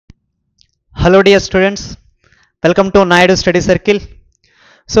Hello dear students, welcome to NAIDU study circle.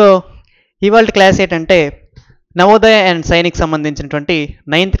 So ఇవాల్టి class ఏంటంటే Navodaya and Sainik సంబంధించినటువంటి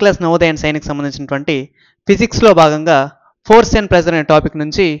 9th class Navodaya and Sainik సంబంధించినటువంటి ఫిజిక్స్లో భాగంగా ఫోర్స్ అండ్ ప్రెజర్ అనే టాపిక్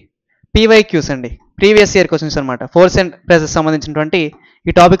నుంచి PYQs అండి, ప్రీవియస్ ఇయర్ క్వశ్చన్స్ అనమాట. ఫోర్స్ అండ్ ప్రెజర్ సంబంధించినటువంటి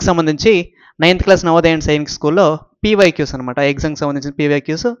ఈ టాపిక్ సంబంధించి 9th class Navodaya and Sainik స్కూల్లో PYQs అనమాట, ఎగ్జామ్కి సంబంధించిన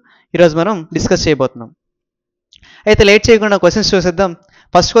PYQs ఈరోజు మనం డిస్కస్ చేయబోతున్నాం. అయితే లేట్ చేయకుండా క్వశ్చన్స్ చూసేద్దాం.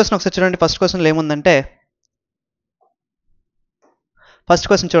 ఫస్ట్ క్వశ్చన్ ఒకసారి చూడండి. ఫస్ట్ క్వశ్చన్లో ఏముందంటే, ఫస్ట్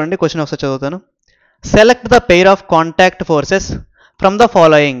క్వశ్చన్ చూడండి, క్వశ్చన్ ఒకసారి చదువుతాను. Select the pair of contact forces from the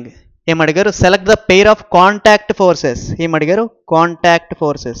following. ఏమడిగారు? Select the pair of contact forces. ఏమడిగారు? Contact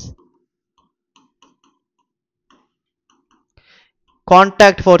forces.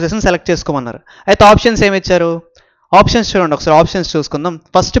 Contact ఫోర్సెస్ని select చేసుకోమన్నారు. అయితే ఆప్షన్స్ ఏమి ఇచ్చారు? ఆప్షన్స్ చూడండి ఒకసారి, ఆప్షన్స్ చూసుకుందాం.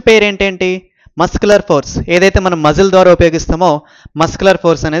 ఫస్ట్ పెయిర్ ఏంటేంటి? మస్కులర్ ఫోర్స్, ఏదైతే మనం మజిల్ ద్వారా ఉపయోగిస్తామో మస్కులర్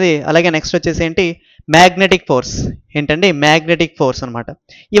ఫోర్స్ అనేది. అలాగే నెక్స్ట్ వచ్చేసి ఏంటి? Magnetic force. ఏంటండి? మ్యాగ్నెటిక్ ఫోర్స్ అనమాట.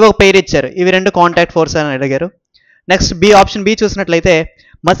 ఇవి ఒక పెయిర్ ఇచ్చారు, ఇవి రెండు కాంటాక్ట్ ఫోర్స్ అని అడిగారు. నెక్స్ట్ బి, ఆప్షన్ బి చూసినట్లయితే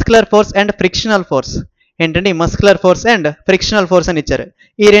muscular force and frictional force. ఏంటండి? Muscular force and frictional force అని ఇచ్చారు.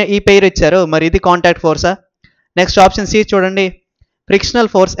 ఈ పెయిర్ ఇచ్చారు, మరి ఇది కాంటాక్ట్ ఫోర్సా? నెక్స్ట్ ఆప్షన్ సి చూడండి,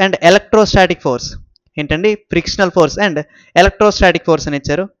 frictional force and electrostatic force. ఏంటండి? Frictional force and electrostatic force అని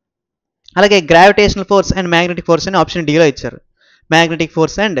ఇచ్చారు. అలాగే gravitational force and magnetic force అని ఆప్షన్ డీలో ఇచ్చారు. Magnetic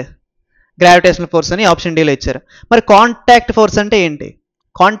force and gravitational force అని ఆప్షన్ డీలో ఇచ్చారు. మరి కాంటాక్ట్ ఫోర్స్ అంటే ఏంటి?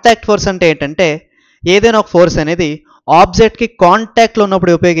 కాంటాక్ట్ ఫోర్స్ అంటే ఏంటంటే, ఏదైనా ఒక ఫోర్స్ అనేది ఆబ్జెక్ట్కి కాంటాక్ట్లో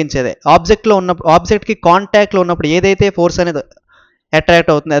ఉన్నప్పుడు ఉపయోగించేదే. ఆబ్జెక్ట్కి కాంటాక్ట్లో ఉన్నప్పుడు ఏదైతే ఫోర్స్ అనేది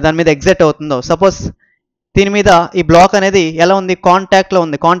అట్రాక్ట్ అవుతుందో, దాని మీద ఎగ్జర్ట్ అవుతుందో, సపోజ్ దీని మీద ఈ బ్లాక్ అనేది ఎలా ఉంది? కాంటాక్ట్లో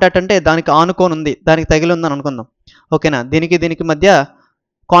ఉంది. కాంటాక్ట్ అంటే దానికి ఆనుకొని ఉంది, దానికి తగిలి ఉందని అనుకుందాం. ఓకేనా? దీనికి మధ్య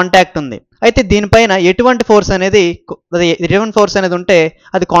కాంటాక్ట్ ఉంది. అయితే దీనిపైన ఎటువంటి ఫోర్స్ అనేది ఉంటే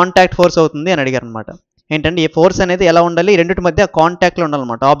అది కాంటాక్ట్ ఫోర్స్ అవుతుంది అని అడిగారు అనమాట. ఏంటంటే ఈ ఫోర్స్ అనేది ఎలా ఉండాలి? రెండింటి మధ్య కాంటాక్ట్లో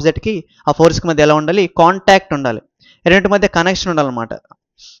ఉండాలన్నమాట. ఆబ్జెక్ట్కి ఆ ఫోర్స్కి మధ్య ఎలా ఉండాలి? కాంటాక్ట్ ఉండాలి, రెండింటి మధ్య కనెక్షన్ ఉండాలన్నమాట.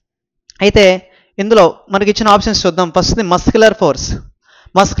 అయితే ఇందులో మనకి ఇచ్చిన ఆప్షన్స్ చూద్దాం. First muscular force.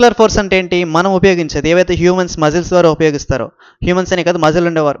 Muscular force అంటే ఏంటి? మనం ఉపయోగించేది ఏవైతే హ్యూమన్స్ మజిల్స్ ద్వారా ఉపయోగిస్తారో, హ్యూమన్స్ అనే కాదు మజిల్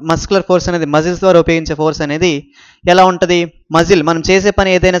ఉండేవారు, మస్కులర్ ఫోర్స్ అనేది మజిల్స్ ద్వారా ఉపయోగించే ఫోర్స్ అనేది ఎలా ఉంటుంది? మజిల్, మనం చేసే పని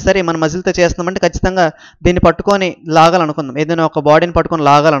ఏదైనా సరే మన మజిల్తో చేస్తున్నామంటే ఖచ్చితంగా దీన్ని పట్టుకొని లాగాలనుకుందాం, ఏదైనా ఒక బాడీని పట్టుకొని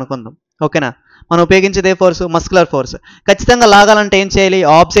లాగాలనుకుందాం. ఓకేనా? మనం ఉపయోగించేదే ఫోర్స్ మస్కులర్ ఫోర్స్. ఖచ్చితంగా లాగాలంటే ఏం చేయాలి?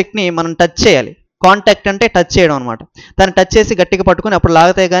 ఆబ్జెక్ట్ని మనం టచ్ చేయాలి. కాంటాక్ట్ అంటే టచ్ చేయడం అనమాట. దాన్ని టచ్ చేసి గట్టిగా పట్టుకొని అప్పుడు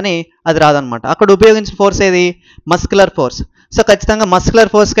లాగితే కానీ అది రాదనమాట. అక్కడ ఉపయోగించిన ఫోర్స్ ఏది? Muscular force. సో ఖచ్చితంగా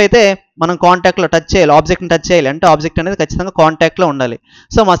మస్కులర్ ఫోర్స్కి అయితే మనం కాంటాక్ట్లో టచ్ చేయాలి, ఆబ్జెక్ట్ని టచ్ చేయాలి అంటే ఆబ్జెక్ట్ అనేది ఖచ్చితంగా కాంటాక్ట్లో ఉండాలి.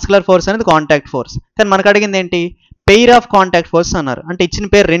 సో మస్కులర్ ఫోర్స్ అనేది కాంటాక్ట్ ఫోర్స్. కానీ మనకు అడిగింది ఏంటి? పెయిర్ ఆఫ్ కాంటాక్ట్ ఫోర్స్ అన్నారు. అంటే ఇచ్చిన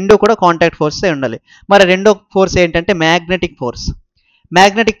పేరు రెండు కూడా కాంటాక్ట్ ఫోర్సే ఉండాలి. మరి రెండో ఫోర్స్ ఏంటంటే మ్యాగ్నెటిక్ ఫోర్స్.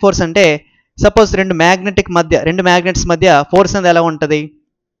 మ్యాగ్నెటిక్ ఫోర్స్ అంటే సపోజ్ రెండు మ్యాగ్నెట్స్ మధ్య ఫోర్స్ అనేది ఎలా ఉంటుంది?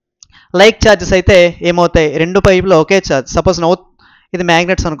 లైక్ ఛార్జెస్ అయితే ఏమవుతాయి? రెండు పైపులో ఒకే ఛార్జ్, సపోజ్ ఇది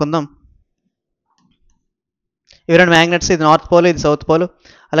మ్యాగ్నెట్స్ అనుకుందాం. ఇవి రెండు మ్యాగ్నెట్స్, ఇది నార్త్ పోల్, ఇది సౌత్ పోల్,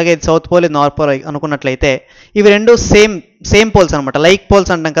 అలాగే ఇది సౌత్ పోల్, ఇది నార్త్ పోల్ అనుకున్నట్లయితే ఇవి రెండు సేమ్ పోల్స్ అనమాట. లైక్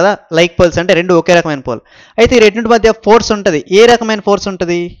పోల్స్ అంటాం కదా. లైక్ పోల్స్ అంటే రెండు ఒకే రకమైన పోల్. అయితే ఈ రెండింటి మధ్య ఫోర్స్ ఉంటుంది. ఏ రకమైన ఫోర్స్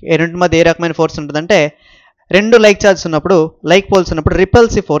ఉంటుంది? రెండింటి మధ్య ఏ రకమైన ఫోర్స్ ఉంటుంది అంటే, రెండు లైక్ ఛార్జెస్ ఉన్నప్పుడు, లైక్ పోల్స్ ఉన్నప్పుడు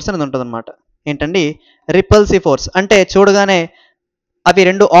రిపల్సివ్ ఫోర్స్ అనేది ఉంటుంది అనమాట. ఏంటండి? రిపల్సివ్ ఫోర్స్ అంటే చూడగానే అవి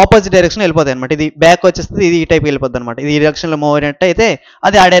రెండు ఆపోజిట్ డైరెక్షన్ వెళ్ళిపోతాయి అనమాట. ఇది బ్యాక్ వచ్చేస్తుంది, ఇది ఈ టైప్ వెళ్ళిపోద్ది అనమాట. ఇది ఈ డైరెక్షన్లో మూవ్ అయినట్టు అయితే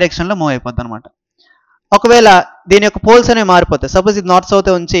అది ఆ డైరెక్షన్లో మూవ్ అయిపోద్ది అనమాట. ఒకవేళ దీని యొక్క పోల్స్ అనేవి మారిపోతాయి. సపోజ్ ఇది నార్త్ సౌత్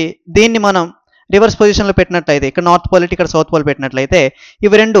ఉంచి దీన్ని మనం రివర్స్ పొజిషన్లో పెట్టినట్లయితే, ఇక్కడ నార్త్ పోల్ ఇక్కడ సౌత్ పోల్ పెట్టినట్లయితే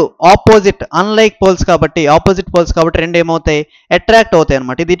ఇవి రెండు ఆపోజిట్ అన్లైక్ పోల్స్ కాబట్టి, రెండు ఏమవుతాయి? అట్రాక్ట్ అవుతాయి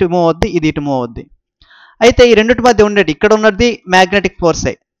అనమాట. ఇది ఇటు మూవ్ అవుద్ది, ఇది ఇటు మూవ్ అవుద్ది. అయితే ఈ రెండింటి మధ్య ఉండేది ఇక్కడ ఉన్నది మ్యాగ్నెటిక్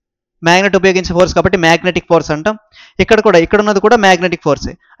ఫోర్సే. మ్యాగ్నెట్ ఉపయోగించే ఫోర్స్ కాబట్టి మ్యాగ్నెటిక్ ఫోర్స్ అంటాం. ఇక్కడ ఉన్నది కూడా మ్యాగ్నెటిక్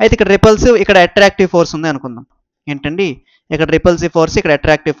ఫోర్సే. అయితే ఇక్కడ రిపల్సివ్, ఇక్కడ అట్రాక్టివ్ ఫోర్స్ ఉంది అనుకుందాం. ఏంటండి? ఇక్కడ రిపల్సివ్ ఫోర్స్, ఇక్కడ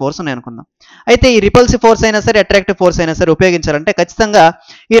అట్రాక్టివ్ ఫోర్స్ ఉన్నాయి అనుకుందాం. అయితే ఈ రిపల్సివ్ ఫోర్స్ అయినా సరే, అట్రాక్టివ్ ఫోర్స్ అయినా సరే ఉపయోగించాలంటే ఖచ్చితంగా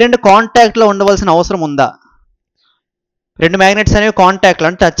ఈ రెండు కాంటాక్ట్లో ఉండవలసిన అవసరం ఉందా? రెండు మ్యాగ్నెట్స్ అనేవి కాంటాక్ట్లో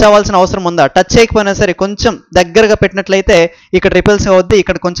అంటే టచ్ అవ్వాల్సిన అవసరం ఉందా? టచ్ చేయకపోయినా సరే కొంచెం దగ్గరగా పెట్టినట్లయితే ఇక్కడ రిపల్సివ్ అవుద్ది,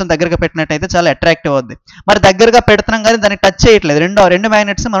 ఇక్కడ కొంచెం దగ్గరగా పెట్టినట్లయితే చాలా అట్రాక్టివ్ అవుద్ది. మరి దగ్గరగా పెడుతున్నాం కానీ దానికి టచ్ చేయట్లేదు. రెండు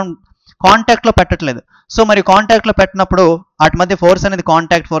మ్యాగ్నెట్స్ మనం కాంటాక్ట్లో పెట్టట్లేదు. సో మరి కాంటాక్ట్లో పెట్టినప్పుడు వాటి మధ్య ఫోర్స్ అనేది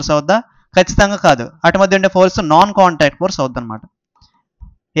కాంటాక్ట్ ఫోర్స్ అవుద్దా? ఖచ్చితంగా కాదు. వాటి మధ్య ఉండే ఫోర్స్ నాన్ కాంటాక్ట్ ఫోర్స్ అవుద్ది అనమాట.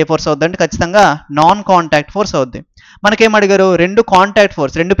 ఏ ఫోర్స్ అవుద్ది అంటే ఖచ్చితంగా నాన్ కాంటాక్ట్ ఫోర్స్ అవుద్ది. మనకేం అడిగారు? రెండు కాంటాక్ట్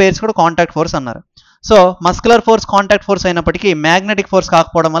ఫోర్స్, రెండు పేర్స్ కూడా కాంటాక్ట్ ఫోర్స్ అన్నారు. So muscular force contact force అయినప్పటికీ మ్యాగ్నెటిక్ ఫోర్స్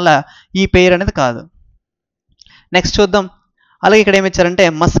కాకపోవడం వల్ల ఈ పేర్ అనేది కాదు. నెక్స్ట్ చూద్దాం. అలాగే ఇక్కడ ఏమి ఇచ్చారంటే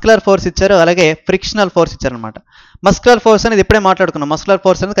మస్కులర్ ఫోర్స్ ఇచ్చారు, అలాగే ఫ్రిక్షనల్ ఫోర్స్ ఇచ్చారనమాట. మస్కులర్ ఫోర్స్ అనేది ఇప్పుడే మాట్లాడుకున్నాం. మస్కులర్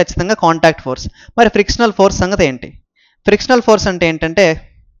ఫోర్స్ అనేది ఖచ్చితంగా కాంటాక్ట్ ఫోర్స్. మరి ఫ్రిక్షనల్ ఫోర్స్ సంగతి ఏంటి? ఫ్రిక్షనల్ ఫోర్స్ అంటే ఏంటంటే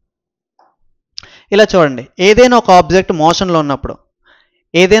ఇలా చూడండి, ఏదైనా ఒక ఆబ్జెక్ట్ మోషన్లో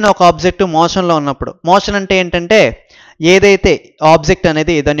ఉన్నప్పుడు, మోషన్ అంటే ఏంటంటే ఏదైతే ఆబ్జెక్ట్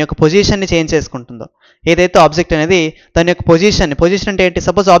అనేది దాని యొక్క పొజిషన్ని చేంజ్ చేసుకుంటుందో, ఆబ్జెక్ట్ అనేది దాని యొక్క పొజిషన్ అంటే ఏంటి?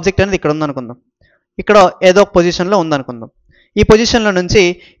 సపోజ్ ఆబ్జెక్ట్ అనేది ఇక్కడ ఉందనుకుందాం, ఇక్కడ ఏదో ఒక పొజిషన్లో ఉందనుకుందాం. ఈ పొజిషన్లో నుంచి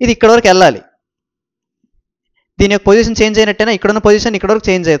ఇది ఇక్కడ వరకు వెళ్ళాలి. దీని యొక్క పొజిషన్ చేంజ్ అయినట్టేనా ఇక్కడున్న పొజిషన్ ఇక్కడ వరకు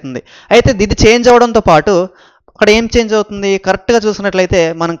చేంజ్ అవుతుంది. అయితే ఇది చేంజ్ అవడంతో పాటు అక్కడ ఏం చేంజ్ అవుతుంది? కరెక్ట్గా చూసినట్లయితే,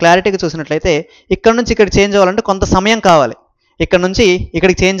 మనం క్లారిటీగా చూసినట్లయితే, ఇక్కడ నుంచి ఇక్కడ చేంజ్ అవ్వాలంటే కొంత సమయం కావాలి. ఇక్కడ నుంచి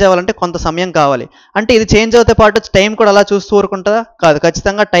ఇక్కడికి చేంజ్ అవ్వాలంటే కొంత సమయం కావాలి. అంటే ఇది చేంజ్ అవుతే పాటు టైం కూడా అలా చూస్తూ ఊరుకుంటుందా? కాదు,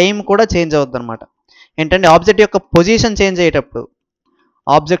 ఖచ్చితంగా టైం కూడా చేంజ్ అవుతుంది అనమాట. ఏంటంటే ఆబ్జెక్ట్ యొక్క పొజిషన్ చేంజ్ అయ్యేటప్పుడు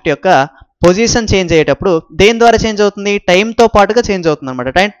దేని ద్వారా చేంజ్ అవుతుంది? టైంతో పాటుగా చేంజ్ అవుతుంది అనమాట.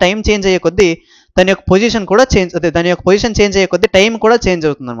 టైం చేంజ్ అయ్యే కొద్దీ దాని యొక్క పొజిషన్ చేంజ్ అయ్యే కొద్దీ టైం కూడా చేంజ్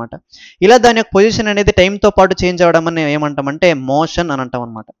అవుతుంది అనమాట. ఇలా దాని యొక్క పొజిషన్ అనేది టైంతో పాటు చేంజ్ అవ్వడం అని ఏమంటామంటే మోషన్ అని అంటాం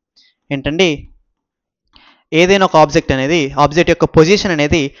అనమాట. ఏంటండి, ఏదైనా ఒక ఆబ్జెక్ట్ యొక్క పొజిషన్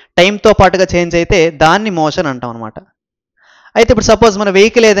అనేది టైంతో పాటుగా చేంజ్ అయితే దాన్ని మోషన్ అంటాం అనమాట. అయితే ఇప్పుడు సపోజ్ మన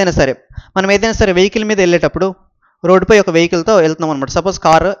వెహికల్ ఏదైనా సరే వెహికల్ మీద వెళ్ళేటప్పుడు రోడ్డుపై ఒక వెహికల్తో వెళ్తున్నాం అనమాట. సపోజ్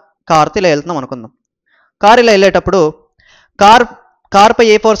కార్తో ఇలా వెళ్తున్నాం అనుకుందాం. కార్ ఇలా వెళ్ళేటప్పుడు కార్పై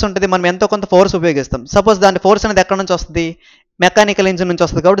ఏ ఫోర్స్ ఉంటుంది? మనం ఎంతో కొంత ఫోర్స్ ఉపయోగిస్తాం. సపోజ్ దాని ఫోర్స్ అనేది ఎక్కడ నుంచి వస్తుంది? మెకానికల్ ఇంజిన్ నుంచి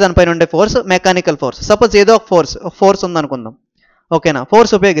వస్తుంది. కాబట్టి దానిపైన ఉండే ఫోర్స్ మెకానికల్ ఫోర్స్. సపోజ్ ఏదో ఒక ఫోర్స్ ఉందనుకుందాం, ఓకేనా?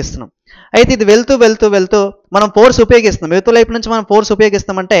 ఫోర్స్ ఉపయోగిస్తున్నాం. అయితే ఇది వెళ్తూ మనం ఫోర్స్ ఉపయోగిస్తున్నాం. యువతల వైపు నుంచి మనం ఫోర్స్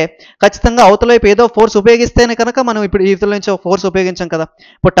ఉపయోగిస్తామంటే ఖచ్చితంగా అవతల వైపు ఏదో ఫోర్స్ ఉపయోగిస్తేనే కనుక మనం ఇప్పుడు ఇవతల నుంచి ఫోర్స్ ఉపయోగించాం కదా.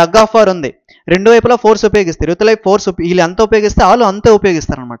 ఇప్పుడు టగ్ ఆఫ్ వార్ ఉంది, రెండు వైపులా ఫోర్స్ ఉపయోగిస్తారు. యువతల వైపు ఫోర్స్ వీళ్ళు ఎంత ఉపయోగిస్తే వాళ్ళు అంతే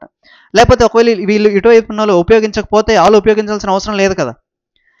ఉపయోగిస్తారు అనమాట. లేకపోతే ఒకవేళ వీళ్ళు ఇటువైపు ఉన్న వాళ్ళు ఉపయోగించకపోతే వాళ్ళు ఉపయోగించాల్సిన అవసరం లేదు కదా.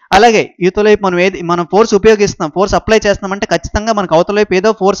 అలాగే యువతల వైపు మనం ఫోర్స్ ఉపయోగిస్తున్నాం, ఫోర్స్ అప్లై చేస్తున్నామంటే ఖచ్చితంగా మనకు అవతల వైపు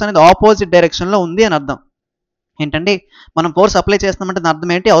ఏదో ఫోర్స్ అనేది ఆపోజిట్ డైరెక్షన్లో ఉంది అని అర్థం. ఏంటండి, మనం ఫోర్స్ అప్లై చేస్తామంటే దాని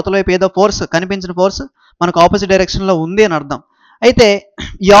అర్థం ఏంటి? అవతల వైపు ఏదో ఫోర్స్, కనిపించిన ఫోర్స్ మనకు ఆపోజిట్ డైరెక్షన్లో ఉంది అని అర్థం. అయితే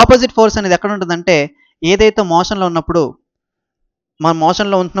ఈ ఆపోజిట్ ఫోర్స్ అనేది ఎక్కడ ఉంటుందంటే, ఏదైతే మోషన్లో ఉన్నప్పుడు, మనం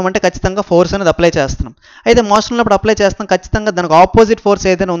మోషన్లో ఉంటున్నామంటే ఖచ్చితంగా ఫోర్స్ అనేది అప్లై చేస్తున్నాం. అయితే మోషన్లో అప్లై చేస్తాం, ఖచ్చితంగా దానికి ఆపోజిట్ ఫోర్స్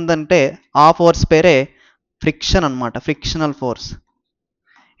ఏదైనా ఉందంటే ఆ ఫోర్స్ పేరే ఫ్రిక్షన్ అనమాట. Frictional force.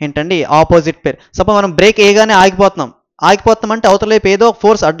 ఏంటండి, ఆపోజిట్ పేరు. సపోజ్ మనం బ్రేక్ వేయగానే ఆగిపోతున్నామంటే అవతల వైపు ఏదో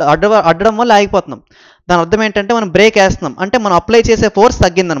ఫోర్స్ అడ్డడం వల్ల ఆగిపోతున్నాం. దాని అర్థం ఏంటంటే మనం బ్రేక్ వేస్తున్నాం అంటే మనం అప్లై చేసే ఫోర్స్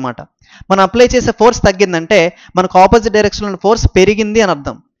తగ్గిందనమాట. మనం అప్లై చేసే ఫోర్స్ తగ్గిందంటే మనకు ఆపోజిట్ డైరెక్షన్లో ఫోర్స్ పెరిగింది అని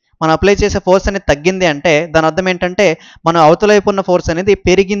అర్థం. మనం అప్లై చేసే ఫోర్స్ అనేది తగ్గింది అంటే దాని అర్థం ఏంటంటే మన అవతల వైపు ఉన్న ఫోర్స్ అనేది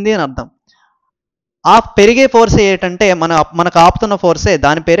పెరిగింది అని అర్థం. ఆ పెరిగే ఫోర్స్ ఏంటంటే మనకు ఆపుతున్న ఫోర్సే,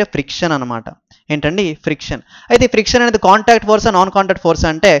 దాని పేరే ఫ్రిక్షన్ అనమాట. ఏంటండి, ఫ్రిక్షన్. అయితే ఫ్రిక్షన్ అనేది contact force, non contact force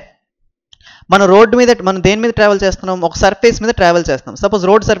అంటే మనం దేని మీద ట్రావెల్ చేస్తున్నాం? ఒక సర్ఫేస్ మీద ట్రావెల్ చేస్తున్నాం. సపోజ్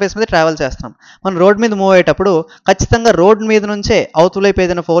రోడ్ సర్ఫేస్ మీద ట్రావెల్ చేస్తున్నాం. మనం రోడ్ మీద మూవ్ అయ్యేటప్పుడు ఖచ్చితంగా రోడ్ మీద నుంచే అవతల వైపు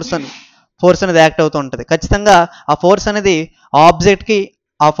ఏదైనా ఫోర్స్ అనేది యాక్ట్ అవుతూ ఉంటుంది. ఖచ్చితంగా ఆ ఫోర్స్ అనేది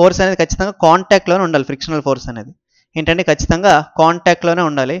ఖచ్చితంగా కాంటాక్ట్లోనే ఉండాలి. ఫ్రిక్షనల్ ఫోర్స్ అనేది ఏంటంటే ఖచ్చితంగా కాంటాక్ట్లోనే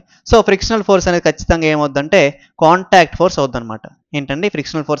ఉండాలి. సో ఫ్రిక్షనల్ ఫోర్స్ అనేది ఖచ్చితంగా ఏమవుద్దంటే కాంటాక్ట్ ఫోర్స్ అవుద్ది అనమాట. ఏంటండి,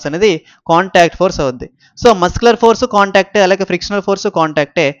 ఫ్రిక్షనల్ ఫోర్స్ అనేది కాంటాక్ట్ ఫోర్స్ అవుద్ది. సో మస్కులర్ ఫోర్స్ కాంటాక్టే, అలాగే ఫ్రిక్షనల్ ఫోర్స్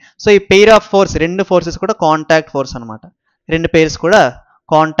కాంటాక్టే. సో ఈ పెయిర్ ఆఫ్ ఫోర్స్, రెండు ఫోర్సెస్ కూడా కాంటాక్ట్ ఫోర్స్ అనమాట. రెండు పెయిర్స్ కూడా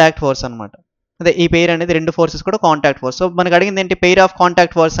కాంటాక్ట్ ఫోర్స్ అనమాట. అదే ఈ పెయిర్ అనేది రెండు ఫోర్సెస్ కూడా కాంటాక్ట్ ఫోర్స్. సో మనకు అడిగింది ఏంటి? పెయిర్ ఆఫ్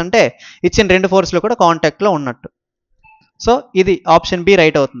కాంటాక్ట్ ఫోర్స్ అంటే ఇచ్చిన రెండు ఫోర్స్లు కూడా కాంటాక్ట్లో ఉన్నట్టు. సో ఇది ఆప్షన్ బి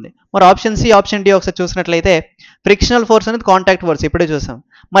రైట్ అవుతుంది. మరి ఆప్షన్ సి, ఆప్షన్ డి ఒకసారి చూసినట్లయితే ఫ్రిక్షనల్ ఫోర్స్ అనేది కాంటాక్ట్ ఫోర్స్, ఇప్పుడే చూసాం.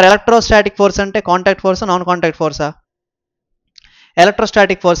 మరి ఎలక్ట్రోస్టాటిక్ ఫోర్స్ అంటే contact ఫోర్సా, non contact ఫోర్సా?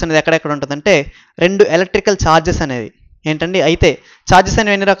 Electrostatic force అనేది ఎక్కడెక్కడ ఉంటుందంటే రెండు ఎలక్ట్రికల్ ఛార్జెస్ అనేవి. ఏంటండి, అయితే ఛార్జెస్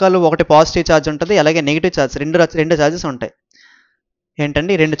అనేవి ఎన్ని రకాలు? ఒకటి పాజిటివ్ ఛార్జ్ ఉంటుంది, అలాగే నెగిటివ్ ఛార్జ్, రెండు ఛార్జెస్ ఉంటాయి.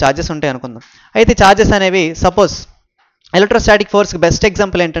 ఏంటండి, రెండు ఛార్జెస్ ఉంటాయి అనుకుందాం. అయితే ఛార్జెస్ అనేవి సపోజ్ ఎలక్ట్రోస్టాటిక్ ఫోర్స్కి బెస్ట్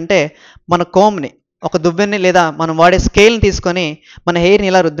ఎగ్జాంపుల్ ఏంటంటే మన కోమ్ని, ఒక దువ్వెని లేదా మనం వాడే స్కేల్ని తీసుకొని మన హెయిర్ని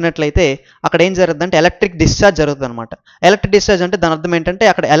ఇలా రుద్దినట్లయితే అక్కడ ఏం జరుగుతుందంటే ఎలక్ట్రిక్ డిశ్చార్జ్ జరుగుతుంది అనమాట. ఎలక్ట్రిక్ డిశ్చార్జ్ అంటే దాని అర్థం ఏంటంటే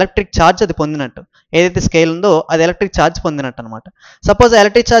అక్కడ ఎలక్ట్రిక్ ఛార్జ్ అది పొందినట్టు, ఏదైతే స్కేల్ ఉందో అది ఎలక్ట్రిక్ ఛార్జ్ పొందినట్టు అనమాట. సపోజ్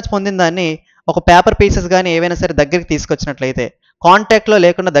ఎలక్ట్రిక్ ఛార్జ్ పొందిన దాన్ని ఒక పేపర్ పీసెస్ కానీ ఏవైనా సరే దగ్గరికి తీసుకొచ్చినట్లయితే, కాంటాక్ట్లో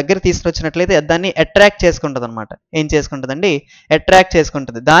లేకుండా దగ్గర తీసుకొచ్చినట్లయితే దాన్ని అట్రాక్ట్ చేసుకుంటుంది అనమాట. ఏం చేసుకుంటుందండి? అట్రాక్ట్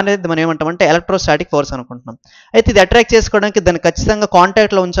చేసుకుంటుంది. దాని మనం ఏమంటామంటే ఎలక్ట్రోస్టాటిక్ ఫోర్స్ అనుకుంటున్నాం. అయితే ఇది అట్రాక్ట్ చేసుకోవడానికి దాన్ని ఖచ్చితంగా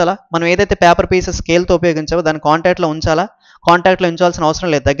కాంటాక్ట్లో ఉంచాలా? మనం ఏదైతే పేపర్ పీసెస్ స్కేల్తో ఉపయోగించామో దాన్ని కాంటాక్ట్లో ఉంచాలా? కాంటాక్ట్లో ఉంచాల్సిన అవసరం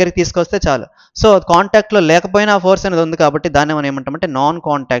లేదు, దగ్గరికి తీసుకొస్తే చాలు. సో కాంటాక్ట్లో లేకపోయినా ఫోర్స్ అనేది ఉంది కాబట్టి దాన్ని మనం ఏమంటామంటే నాన్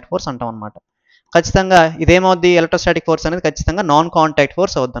కాంటాక్ట్ ఫోర్స్ అంటాం అనమాట. ఖచ్చితంగా ఇదేమవుద్ది? ఎలక్ట్రోస్టాటిక్ ఫోర్స్ అనేది ఖచ్చితంగా నాన్ కాంటాక్ట్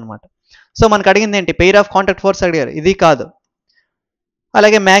ఫోర్స్ అవుద్ది అనమాట. సో మనకు అడిగింది ఏంటి? పెయిర్ ఆఫ్ కాంటాక్ట్ ఫోర్స్ అడిగారు, ఇది కాదు.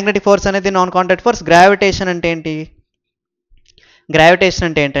 అలాగే మ్యాగ్నెటిక్ ఫోర్స్ అనేది నాన్ కాంటాక్ట్ ఫోర్స్. గ్రావిటేషన్ అంటే ఏంటి? గ్రావిటేషన్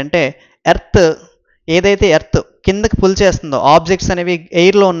అంటే ఏంటంటే ఎర్త్ ఏదైతే ఎర్త్ కిందకి పుల్ చేస్తుందో ఆబ్జెక్ట్స్ అనేవి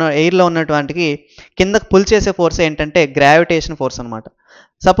ఎయిర్లో ఉన్నటువంటికి కిందకి పుల్ చేసే ఫోర్స్ ఏంటంటే గ్రావిటేషన్ ఫోర్స్ అనమాట.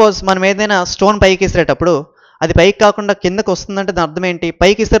 సపోజ్ మనం ఏదైనా స్టోన్ పైకి ఇసిరేటప్పుడు అది పైకి కాకుండా కిందకి వస్తుందంటే దాని అర్థం ఏంటి?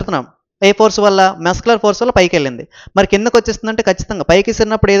 పైకి ఇస్తున్నాం, ఏ ఫోర్స్ వల్ల? మస్కులర్ ఫోర్స్ వల్ల పైకి వెళ్ళింది. మరి కిందకు వచ్చేస్తుందంటే ఖచ్చితంగా పైకి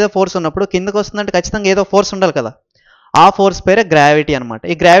ఇసిరినప్పుడు ఏదో ఫోర్స్ ఉన్నప్పుడు కిందకు వస్తుందంటే ఖచ్చితంగా ఏదో ఫోర్స్ ఉండాలి కదా. ఆ ఫోర్స్ పేరే గ్రావిటీ అనమాట.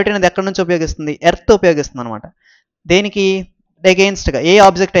 ఈ గ్రావిటీ అనేది ఎక్కడి నుంచి ఉపయోగిస్తుంది? ఎర్త్ ఉపయోగిస్తుంది అనమాట. దేనికి? అగెయిన్స్ట్గా ఏ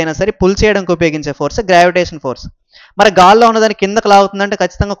ఆబ్జెక్ట్ అయినా సరే పుల్ చేయడానికి ఉపయోగించే ఫోర్స్ గ్రావిటేషన్ ఫోర్స్. మరి గాల్లో ఉన్నదాన్ని కిందకు లాగుతుందంటే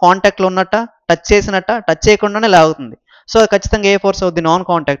ఖచ్చితంగా కాంటాక్ట్లో ఉన్నట్ట, టచ్ చేసినట్ట, టచ్ చేయకుండానే లాగుతుంది. సో ఖచ్చితంగా ఏ ఫోర్స్ అవుద్ది? నాన్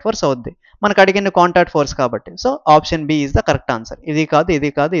కాంటాక్ట్ ఫోర్స్ అవుద్ది. మనకు అడిగింది కాంటాక్ట్ ఫోర్స్ కాబట్టి. So option B is the correct answer. ఇది కాదు, ఇది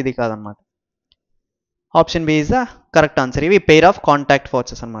కాదు, ఇది కాదు అనమాట. Option B is the correct answer. ఇవి పెయిర్ ఆఫ్ కాంటాక్ట్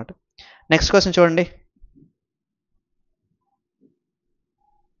ఫోర్సెస్ అనమాట. నెక్స్ట్ క్వశ్చన్ చూడండి.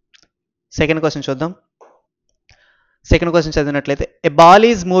 సెకండ్ క్వశ్చన్ చూద్దాం. సెకండ్ క్వశ్చన్ చదివినట్లయితే ఏ ball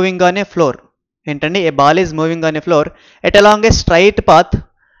is moving on a floor. ఏంటండి? ఏ ball is moving on a floor at along a straight path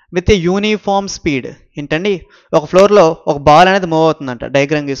with a uniform speed. ఏంటండి? ఒక ఫ్లోర్లో ఒక ball అనేది మూవ్ అవుతుందంట.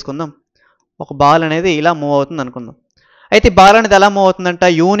 డయాగ్రామ్ తీసుకుందాం. ఒక బాల్ అనేది ఇలా మూవ్ అవుతుంది అనుకుందాం. అయితే బాల్ అనేది ఎలా మూవ్ అవుతుందంట?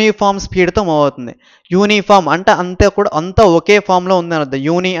 యూనిఫామ్ స్పీడ్తో మూవ్ అవుతుంది. యూనిఫామ్ అంటే అంతా ఒకే ఫామ్లో ఉంది అన్నది.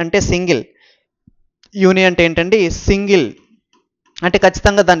 యూని అంటే సింగిల్, యూని అంటే ఏంటండి? సింగిల్ అంటే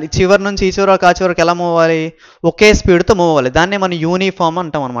ఖచ్చితంగా దాన్ని చివరి నుంచి ఈ చివరికి ఆ చివరికి ఎలా మూవ్ అవ్వాలి? ఒకే స్పీడ్తో మూవ్ అవ్వాలి. దాన్నే మనం యూనిఫామ్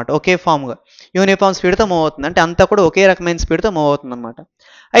అంటాం అనమాట. ఒకే ఫామ్గా యూనిఫామ్ స్పీడ్తో మూవ్ అవుతుంది అంటే అంతా కూడా ఒకే రకమైన స్పీడ్తో మూవ్ అవుతుంది అనమాట.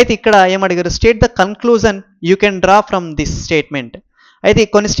 అయితే ఇక్కడ ఏమడిగారు? State the conclusion you can draw from this statement. అయితే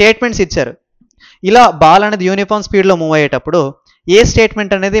కొన్ని స్టేట్మెంట్స్ ఇచ్చారు. ఇలా బాల్ అనేది యూనిఫామ్ స్పీడ్లో మూవ్ అయ్యేటప్పుడు ఏ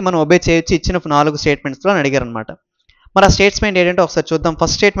స్టేట్మెంట్ అనేది మనం ఒబే చేయొచ్చు? ఇచ్చిన 4 స్టేట్మెంట్స్లో అని అడిగారు అనమాట. మరి ఆ స్టేట్మెంట్ ఏంటంటే ఒకసారి చూద్దాం.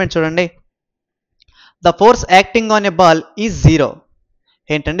 ఫస్ట్ స్టేట్మెంట్ చూడండి. The force acting on a ball is zero.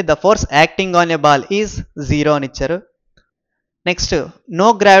 ఏంటండి? The force acting on a ball is zero అని ఇచ్చారు. Next, no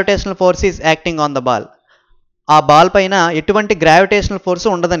gravitational force is acting on the ball. ఆ బాల్ పైన ఎటువంటి గ్రావిటేషనల్ ఫోర్స్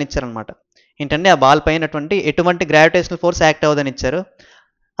ఉండదని ఇచ్చారనమాట. ఏంటంటే ఆ బాల్ పైన ఎటువంటి గ్రావిటేషనల్ ఫోర్స్ యాక్ట్ అవ్వదని ఇచ్చారు.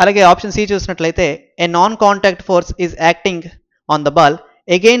 అలాగే ఆప్షన్ సి చూసినట్లయితే ఏ non contact force is acting on the ball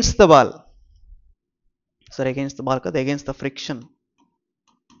against the ball. Sorry, against the ball కాదు, అగెయిన్స్ట్ ద ఫ్రిక్షన్.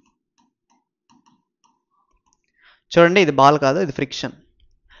 చూడండి, ఇది బాల్ కాదు, ఇది friction.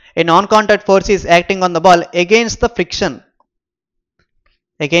 A non contact force is acting on the ball against the friction.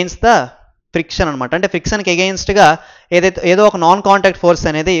 Against the friction అనమాట. అంటే ఫ్రిక్షన్కి అగెయిన్స్ట్గా ఏదో ఒక non contact force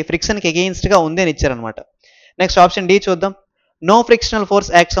అనేది ఫ్రిక్షన్కి అగెయిన్స్ట్గా ఉంది అని ఇచ్చారనమాట. నెక్స్ట్ ఆప్షన్ డి చూద్దాం. No frictional force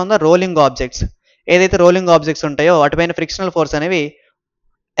acts on the rolling objects. ఏదైతే రోలింగ్ ఆబ్జెక్ట్స్ ఉంటాయో వాటిపైన ఫ్రిక్షనల్ ఫోర్స్ అనేవి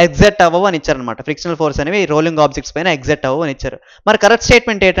ఎగ్జాక్ట్ అవ్వవు అని ఇచ్చారనమాట. ఫ్రిక్షనల్ ఫోర్స్ అనేవి రోలింగ్ ఆబ్జెక్ట్స్ పైన ఎగ్జాక్ట్ అవ్వవు అని ఇచ్చారు. మరి కరెక్ట్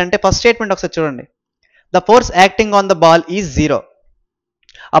స్టేట్మెంట్ ఏంటంటే ఫస్ట్ స్టేట్మెంట్ ఒకసారి చూడండి. The force acting on the ball is zero.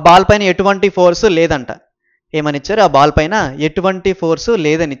 ఆ బాల్ పైన ఎటువంటి ఫోర్సు లేదంట. ఏమని ఇచ్చారు? ఆ బాల్ పైన ఎటువంటి ఫోర్సు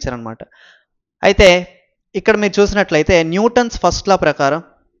లేదని ఇచ్చారనమాట. అయితే ఇక్కడ మీరు చూసినట్లయితే న్యూటన్స్ ఫస్ట్ లా ప్రకారం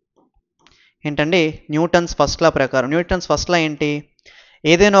ఏంటండి? న్యూటన్స్ ఫస్ట్ లా ప్రకారం, న్యూటన్స్ ఫస్ట్ లా ఏంటి?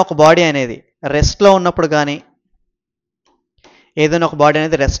 ఏదైనా ఒక బాడీ అనేది రెస్ట్లో ఉన్నప్పుడు కానీ, ఏదైనా ఒక బాడీ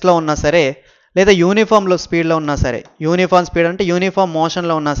అనేది రెస్ట్లో ఉన్నా సరే, లేదా యూనిఫామ్లో స్పీడ్లో ఉన్నా సరే, యూనిఫామ్ స్పీడ్ అంటే యూనిఫామ్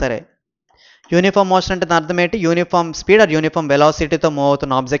మోషన్లో ఉన్నా సరే, యూనిఫామ్ మోషన్ అంటే అర్థం ఏంటి? Uniform speed are uniform వెలాసిటీతో move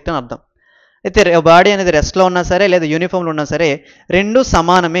అవుతున్న ఆబ్జెక్ట్ అని అర్థం. అయితే బాడీ అనేది రెస్ట్లో ఉన్నా సరే లేదా యూనిఫామ్లో ఉన్నా సరే రెండు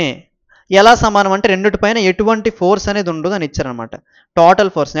సమానమే. ఎలా సమానం అంటే రెండిటిపైన ఎటువంటి ఫోర్స్ అనేది ఉండదు అని ఇచ్చారనమాట. టోటల్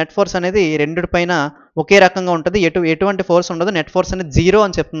ఫోర్స్, నెట్ ఫోర్స్ అనేది రెండిటిపైన ఒకే రకంగా ఉంటుంది. ఎటువంటి ఫోర్స్ ఉండదు. నెట్ ఫోర్స్ అనేది జీరో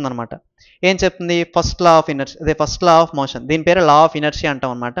అని చెప్తుంది అనమాట. ఏం చెప్తుంది? ఫస్ట్ లా ఆఫ్ ఇనర్షియా, అదే ఫస్ట్ లా ఆఫ్ మోషన్. దీని పేరు లా ఆఫ్ ఇనర్షియా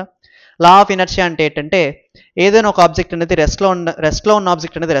అంటాం అనమాట. లా ఆఫ్ ఇనర్షియా అంటే ఏంటంటే ఏదైనా ఒక ఆబ్జెక్ట్ అనేది రెస్ట్లో ఉన్న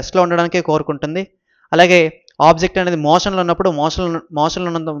ఆబ్జెక్ట్ అనేది రెస్ట్లో ఉండడానికే కోరుకుంటుంది. అలాగే ఆబ్జెక్ట్ అనేది మోషన్లో ఉన్నప్పుడు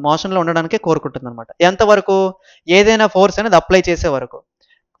మోషన్లో ఉండడానికే కోరుకుంటుంది అనమాట. ఎంతవరకు? ఏదైనా ఫోర్స్ అనేది అప్లై చేసే వరకు.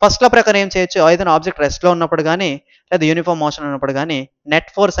 ఫస్ట్ లా ప్రకారం ఏం చేయొచ్చు? ఏదైనా ఆబ్జెక్ట్ రెస్ట్లో ఉన్నప్పుడు కానీ లేదా యూనిఫామ్ మోషన్ ఉన్నప్పుడు కానీ నెట్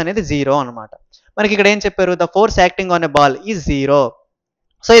ఫోర్స్ అనేది జీరో అనమాట. మనకి ఇక్కడ ఏం చెప్పారు? The force acting on a ball is zero.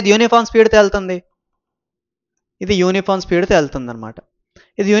 So ఇది యూనిఫామ్ స్పీడ్తో వెళ్తుంది. ఇది యూనిఫామ్ స్పీడ్తో వెళ్తుంది అనమాట.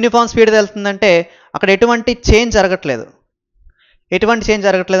 ఇది యూనిఫామ్ స్పీడ్తో వెళ్తుందంటే అక్కడ ఎటువంటి చేంజ్ జరగట్లేదు. ఎటువంటి చేంజ్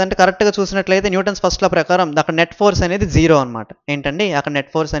జరగట్లేదంటే కరెక్ట్గా చూసినట్లయితే న్యూటన్స్ ఫస్ట్ లా ప్రకారం అక్కడ నెట్ ఫోర్స్ అనేది జీరో అనమాట. ఏంటండి? అక్కడ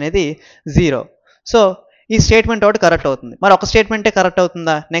నెట్ ఫోర్స్ అనేది జీరో. సో ఈ స్టేట్మెంట్ ఒకటి కరెక్ట్ అవుతుంది. మరి ఒక స్టేట్మెంటే కరెక్ట్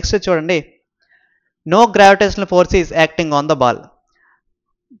అవుతుందా? నెక్స్ట్ చూడండి. No gravitational force is acting on the ball.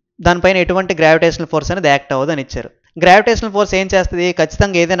 దానిపైన ఎటువంటి గ్రావిటేషనల్ ఫోర్స్ అనేది యాక్ట్ అవ్వదు అని ఇచ్చారు. గ్రావిటేషనల్ ఫోర్స్ ఏం చేస్తుంది?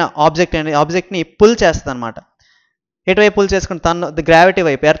 ఖచ్చితంగా ఏదైనా ఆబ్జెక్ట్ని పుల్ చేస్తుంది అనమాట. ఎటువైపు పుల్ చేసుకుంటే తను గ్రావిటీ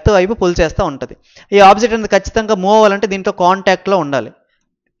వైపు, ఎర్త్ వైపు పుల్ చేస్తూ ఉంటుంది. ఈ ఆబ్జెక్ట్ అనేది ఖచ్చితంగా మూవ్ అవ్వాలంటే దీంట్లో కాంటాక్ట్లో ఉండాలి.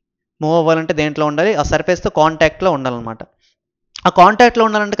 మూవ్ అవ్వాలంటే దేంట్లో ఉండాలి? ఆ సర్ఫేస్తో కాంటాక్ట్లో ఉండాలన్నమాట. ఆ కాంటాక్ట్లో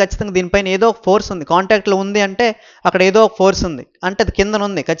ఉండాలంటే ఖచ్చితంగా దీనిపైన ఏదో ఒక ఫోర్స్ ఉంది. కాంటాక్ట్లో ఉంది అంటే అక్కడ ఏదో ఒక ఫోర్స్ ఉంది, అంటే అది కిందన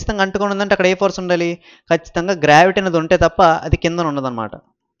ఉంది. ఖచ్చితంగా అంటుకొని ఉందంటే అక్కడ ఏ ఫోర్స్ ఉండాలి? ఖచ్చితంగా గ్రావిటీ అనేది ఉంటే తప్ప అది కిందన ఉండదన్నమాట.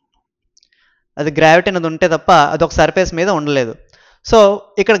 అది గ్రావిటీ అనేది ఉంటే తప్ప అది ఒక సర్ఫేస్ మీద ఉండలేదు. సో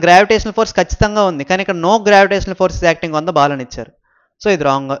ఇక్కడ గ్రావిటేషనల్ ఫోర్స్ ఖచ్చితంగా ఉంది, కానీ ఇక్కడ no gravitational force acting on the ball అని ఇచ్చారు. సో ఇది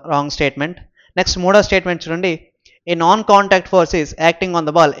రాంగ్ స్టేట్మెంట్. నెక్స్ట్ మూడో స్టేట్మెంట్ చూడండి. ఏ non contact force is acting on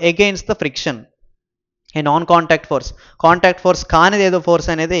the ball against the friction. A non contact force కానిది ఏదో ఫోర్స్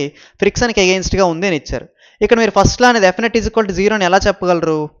అనేది ఫ్రిక్షన్కి అగెయిన్స్ట్గా ఉంది అని ఇచ్చారు. ఇక్కడ మీరు ఫస్ట్లో అనేది F net = 0 అని ఎలా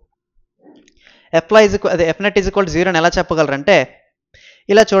చెప్పగలరు? F net = 0 అని ఎలా చెప్పగలరు అంటే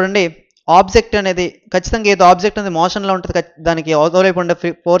ఇలా చూడండి. ఆబ్జెక్ట్ అనేది ఖచ్చితంగా ఏదో ఆబ్జెక్ట్ అనేది మోషన్లో ఉంటుంది, దానికి అవతల వైపు ఉండే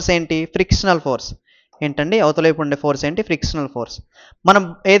ఫోర్స్ ఏంటి? Frictional force. ఏంటండి అవతల వైపు ఉండే ఫోర్స్ ఏంటి? Frictional force. మనం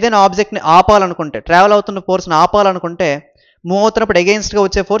ఏదైనా ఆబ్జెక్ట్ని ఆపాలనుకుంటే, ట్రావెల్ అవుతున్న ఫోర్స్ని ఆపాలనుకుంటే మూవ్ అవుతున్నప్పుడు అగెయిన్స్ట్గా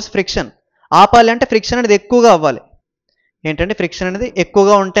వచ్చే ఫోర్స్ ఫ్రిక్షన్. ఆపాలి అంటే ఫ్రిక్షన్ అనేది ఎక్కువగా అవ్వాలి. ఏంటంటే ఫ్రిక్షన్ అనేది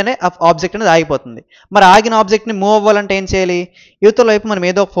ఎక్కువగా ఉంటేనే ఆబ్జెక్ట్ అనేది ఆగిపోతుంది. మరి ఆగిన ఆబ్జెక్ట్ని మూవ్ అవ్వాలంటే ఏం చేయాలి? యువతల వైపు మనం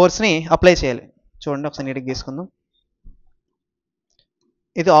ఏదో ఒక ఫోర్స్ని అప్లై చేయాలి. చూడండి ఒకసారి నీట్గా తీసుకుందాం.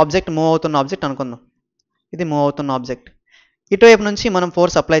 ఇది ఆబ్జెక్ట్, మూవ్ అవుతున్న ఆబ్జెక్ట్ అనుకుందాం. ఇది మూవ్ అవుతున్న ఆబ్జెక్ట్. ఇటువైపు నుంచి మనం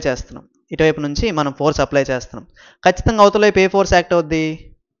ఫోర్స్ అప్లై చేస్తున్నాం. ఖచ్చితంగా అవతల వైపు ఏ ఫోర్స్ యాక్ట్ అవుద్ది?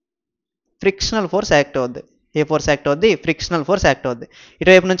 ఫ్రిక్షనల్ ఫోర్స్ యాక్ట్ అవుద్ది. ఏ ఫోర్స్ యాక్ట్ అవుద్ది? ఫ్రిక్షనల్ ఫోర్స్ యాక్ట్ అవుద్ది.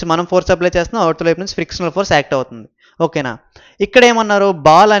 ఇటువైపు నుంచి మనం ఫోర్స్ అప్లై చేస్తున్నాం, అవతల వైపు నుంచి ఫ్రిక్షనల్ ఫోర్స్ యాక్ట్ అవుతుంది. ఓకేనా? ఇక్కడ ఏమన్నారు?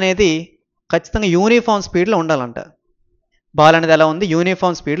 బాల్ అనేది ఖచ్చితంగా యూనిఫామ్ స్పీడ్లో ఉండాలంట. బాల్ అనేది ఎలా ఉంది?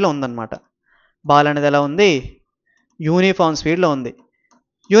 యూనిఫామ్ స్పీడ్లో ఉందన్నమాట. బాల్ అనేది ఎలా ఉంది? యూనిఫామ్ స్పీడ్లో ఉంది.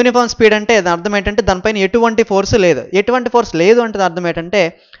 యూనిఫామ్ స్పీడ్ అంటే దాని అర్థం ఏంటంటే దానిపైన ఎటువంటి ఫోర్స్ లేదు. ఎటువంటి ఫోర్స్ లేదు అంటే దాని అర్థం ఏంటంటే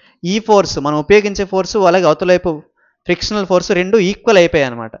ఈ ఫోర్స్, మనం ఉపయోగించే ఫోర్సు అలాగే అవతల వైపు ఫ్రిక్షనల్ ఫోర్స్ రెండు ఈక్వల్ అయిపోయాయి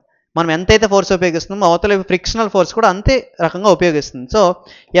అనమాట. మనం ఎంతైతే ఫోర్స్ ఉపయోగిస్తున్నామో అవతల వైపు ఫ్రిక్షనల్ ఫోర్స్ కూడా అంతే రకంగా ఉపయోగిస్తుంది. సో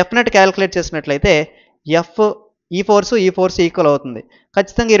ఎఫ్ నెట్ క్యాలిక్యులేట్ చేసినట్లయితే ఈ ఫోర్స్ ఈక్వల్ అవుతుంది.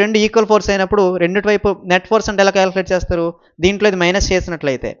 ఖచ్చితంగా ఈ రెండు ఈక్వల్ ఫోర్స్ అయినప్పుడు రెండిటి వైపు నెట్ ఫోర్స్ అంటే ఎలా క్యాలిక్యులేట్ చేస్తారు? దీంట్లో ఇది మైనస్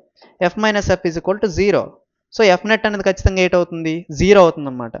చేసినట్లయితే F - F = 0. So F net అనేది ఖచ్చితంగా అవుతుంది? 0 అవుతుంది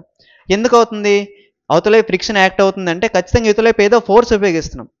అన్నమాట. ఎందుకు అవుతుంది? అవతల వైపు ఫ్రిక్షన్ యాక్ట్ అవుతుందంటే ఖచ్చితంగా ఇవతల వైపు ఏదో ఫోర్స్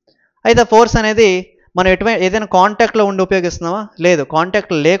ఉపయోగిస్తున్నాం. అయితే ఫోర్స్ అనేది మనం ఏదైనా కాంటాక్ట్లో ఉండి ఉపయోగిస్తున్నామా? లేదు.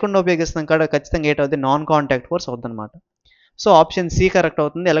 కాంటాక్ట్ లేకుండా ఉపయోగిస్తున్నాం కదా, ఖచ్చితంగా అవుతుంది? నాన్ కాంటాక్ట్ ఫోర్స్ అవుతుందన్నమాట. సో ఆప్షన్ సి కరెక్ట్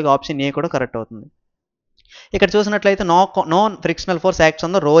అవుతుంది, అలాగే ఆప్షన్ ఏ కూడా కరెక్ట్ అవుతుంది. ఇక్కడ చూసినట్లయితే no frictional force acts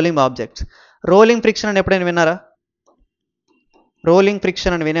on the rolling objects. Rolling friction అని ఎప్పుడైనా విన్నారా? రోలింగ్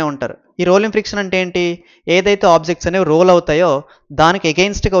ఫ్రిక్షన్ అని వినే ఉంటారు. ఈ రోలింగ్ ఫ్రిక్షన్ అంటే ఏంటి? ఏదైతే ఆబ్జెక్ట్స్ అనేవి రోల్ అవుతాయో దానికి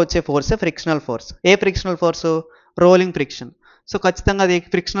అగెయిన్స్ట్గా వచ్చే ఫోర్సే ఫ్రిక్షనల్ ఫోర్స్. ఏ frictional force? Rolling friction. So ఖచ్చితంగా అది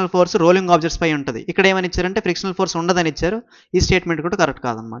ఫ్రిక్షనల్ ఫోర్స్ రోలింగ్ ఆబ్జెక్ట్స్ పై ఉంటుంది. ఇక్కడ ఏమని ఇచ్చారంటే ఫ్రిక్షనల్ ఫోర్స్ ఉండదని ఇచ్చారు. ఈ స్టేట్మెంట్ కూడా కరెక్ట్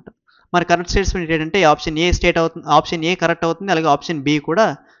కాదనమాట. మరి కరెక్ట్ స్టేట్మెంట్ ఏంటంటే ఆప్షన్ ఏ కరెక్ట్ అవుతుంది, అలాగే ఆప్షన్ బి కూడా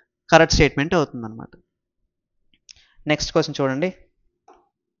కరెక్ట్ స్టేట్మెంట్ అవుతుంది అనమాట. నెక్స్ట్ క్వశ్చన్ చూడండి.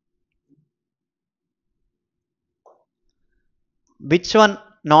 Which one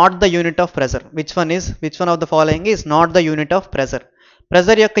not the unit of pressure? Which one of the following is not the unit of pressure?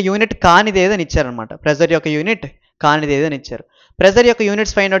 Pressure యొక్క యూనిట్ కానిది ఏదని ఇచ్చారనమాట. ప్రెజర్ యొక్క యూనిట్ కానిది ఏదని ఇచ్చారు. ప్రెజర్ యొక్క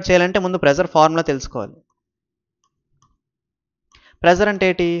యూనిట్స్ ఫైండ్ అవుట్ చేయాలంటే ముందు ప్రెజర్ ఫార్ములా తెలుసుకోవాలి. ప్రెజర్ అంటే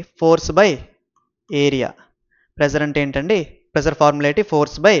ఏంటి? Force by area. ప్రెజర్ అంటే ఏంటండి? ప్రెజర్ ఫార్ములా ఏంటి?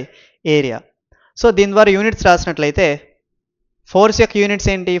 Force by area. సో దీని ద్వారా యూనిట్స్ రాసినట్లయితే ఫోర్స్ యొక్క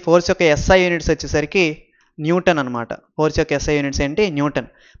యూనిట్స్ ఏంటి? ఫోర్స్ యొక్క SI యూనిట్స్ వచ్చేసరికి న్యూటన్ అనమాట. ఫోర్స్ యొక్క SI యూనిట్స్ ఏంటి? న్యూటన్.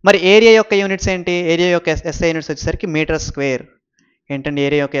 మరి ఏరియా యొక్క యూనిట్స్ ఏంటి? ఏరియా యొక్క SI యూనిట్స్ వచ్చేసరికి మీటర్ స్క్వేర్. ఏంటండి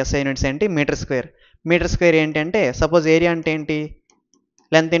ఏరియా యొక్క SI యూనిట్స్ ఏంటి? Metre square. మీటర్ స్క్వేర్ ఏంటంటే సపోజ్ ఏరియా అంటే ఏంటి?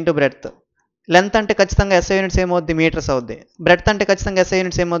 Length into breadth. లెంత్ అంటే ఖచ్చితంగా SI యూనిట్స్ ఏమవుద్ది? మీటర్స్ అవుద్ది. బ్రెడ్త్ అంటే ఖచ్చితంగా SI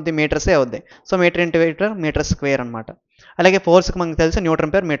యూనిట్స్ ఏమవుద్ది? మీటర్సే అవుద్ది. So metre into metre square అనమాట. అలాగే ఫోర్స్కి మనకు తెలుసు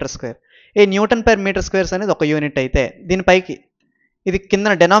న్యూటన్ పర్ మీటర్ స్క్వేర్. ఈ న్యూటన్ పర్ మీటర్ స్క్వేర్స్ అనేది ఒక యూనిట్ అయితే దీనిపైకి ఇది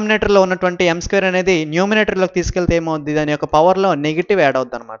కింద డెనామినేటర్లో ఉన్నటువంటి m² అనేది న్యూమినేటర్లోకి తీసుకెళ్తే ఏమవుద్ది? దాని యొక్క పవర్లో నెగిటివ్ యాడ్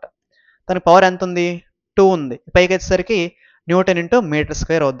అవుద్ది అనమాట. దాని పవర్ ఎంత ఉంది? 2 ఉంది. పైకి వచ్చేసరికి న్యూటన్ ఇంటూ మీటర్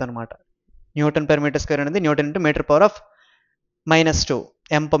స్క్వేర్ అవుద్ది అనమాట. న్యూటన్ పర్ మీటర్ స్క్వేర్ అనేది Newton into metre power of -2,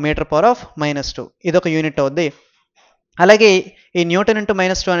 m metre power of -2. ఇది ఒక యూనిట్ అవుద్ది. అలాగే ఈ న్యూటన్ ఇంటూ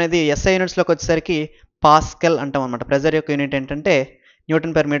 -2 అనేది SI యూనిట్స్లోకి వచ్చేసరికి పాస్కల్ అంటాం అనమాట. ప్రెజర్ యొక్క యూనిట్ ఏంటంటే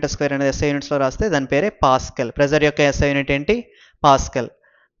న్యూటన్ పర్ మీటర్ స్క్వేర్ అనేది SI యూనిట్స్లో రాస్తే దాని పేరే పాస్కల్. ప్రెజర్ యొక్క SI యూనిట్ ఏంటి? పాస్కల్.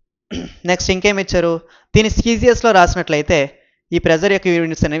 నెక్స్ట్ ఇంకేమి ఇచ్చారు? దీన్ని సీజియస్లో రాసినట్లయితే ఈ ప్రెజర్ యొక్క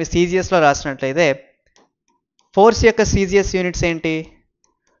యూనిట్స్ అనేవి సీజియస్లో రాసినట్లయితే ఫోర్స్ యొక్క సీజియస్ యూనిట్స్ ఏంటి?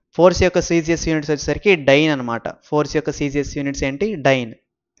 ఫోర్స్ యొక్క సీజియస్ యూనిట్స్ వచ్చేసరికి డైన్ అనమాట. ఫోర్స్ యొక్క సీజియస్ యూనిట్స్ ఏంటి? డైన్.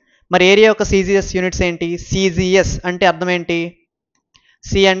 మరి ఏరియా యొక్క సీజియస్ యూనిట్స్ ఏంటి? CGS అంటే అర్థం ఏంటి?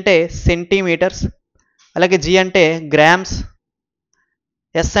 C అంటే సెంటీమీటర్స్, అలాగే G అంటే గ్రామ్స్,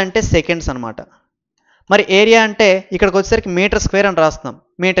 S అంటే సెకండ్స్ అనమాట. మరి ఏరియా అంటే ఇక్కడికి వచ్చేసరికి మీటర్ స్క్వేర్ అని రాస్తున్నాం,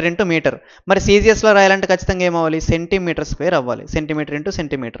 మీటర్ ఇంటూ మీటర్. మరి సీజీఎస్లో రాయాలంటే ఖచ్చితంగా ఏమవ్వాలి, సెంటీమీటర్ స్క్వేర్ అవ్వాలి, సెంటీమీటర్ ఇంటూ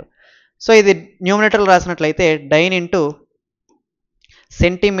సెంటీమీటర్. సో ఇది న్యూమినేటర్లో రాసినట్లయితే dyne into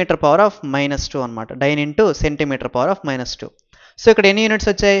centimetre power of -2 అనమాట, dyne into centimetre power of -2. So ఇక్కడ ఎన్ని యూనిట్స్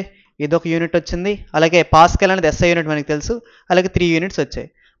వచ్చాయి, ఇదొక యూనిట్ వచ్చింది, అలాగే పాస్కల్ అనేది SI యూనిట్ మనకి తెలుసు, అలాగే 3 యూనిట్స్ వచ్చాయి.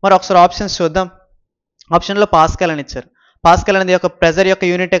 మరి ఒకసారి ఆప్షన్స్ చూద్దాం. ఆప్షన్లో పాస్కల్ అని ఇచ్చారు, పాస్కల్ అనేది ఒక ప్రెజర్ యొక్క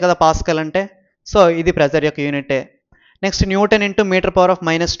యూనిటే కదా పాస్కల్ అంటే, సో ఇది ప్రెజర్ యొక్క యూనిటే. Next Newton into metre power of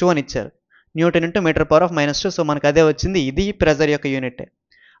 -2 అని ఇచ్చారు, Newton into metre power of -2, so మనకు అదే వచ్చింది, ఇది ప్రెజర్ యొక్క యూనిటే.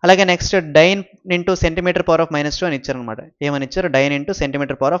 అలాగే next dyne into centimetre power of -2 అని ఇచ్చారు అనమాట, ఏమని ఇచ్చారు, dyne into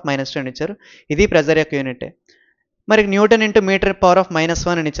centimetre power of -2 అని ఇచ్చారు, ఇది ప్రెజర్ యొక్క యూనిటే. మరి Newton into metre power of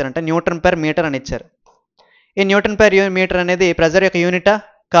 -1 అని ఇచ్చారంటే న్యూటన్ పర్ మీటర్ అని ఇచ్చారు. ఈ న్యూటన్ పర్ మీటర్ అనేది ప్రెజర్ యొక్క యూనిటా,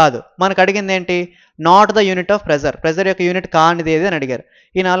 కాదు. మనకు అడిగింది ఏంటి, not the unit of pressure, pressure యొక్క యూనిట్ కానిది ఏది అని అడిగారు.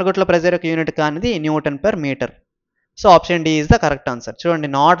 ఈ 4 ప్రెజర్ యొక్క యూనిట్ కానిది Newton per metre. So option D is the correct answer. చూడండి,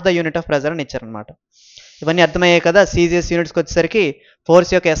 not the unit of pressure అని ఇచ్చారనమాట. ఇవన్నీ అర్థమయ్యాయి కదా. సీజీఎస్ యూనిట్స్కి వచ్చేసరికి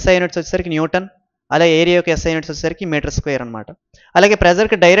ఫోర్స్ యొక్క SI యూనిట్స్ వచ్చేసరికి న్యూటన్, అలాగే ఏరియా యొక్క SI యూనిట్స్ వచ్చేసరికి మీటర్ స్క్వేర్ అనమాట. అలాగే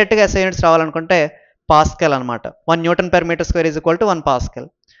ప్రెజర్కి డైరెక్ట్గా SI యూనిట్స్ రావాలనుకుంటే పాస్కల్ అనమాట, 1 Newton per metre square is equal to 1 pascal.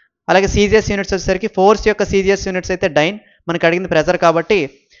 అలాగే సీజీఎస్ యూనిట్స్ వచ్చేసరికి ఫోర్స్ యొక్క సీజీఎస్ యూనిట్స్ అయితే డైన్, మనకి అడిగింది ప్రెజర్ కాబట్టి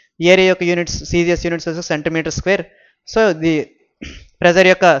ఏరియా యొక్క యూనిట్స్ సీజీఎస్ యూనిట్స్ వచ్చేసి centimetre square. So the pressure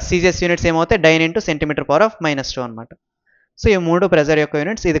యొక్క సీజీఎస్ యూనిట్స్ ఏమవుతాయి, dyne into centimetre power of -2 అనమాట. సో ఈ 3 ప్రెజర్ యొక్క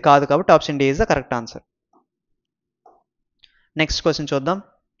యూనిట్స్, ఇది కాదు కాబట్టి option D is the correct answer. Next question చూద్దాం.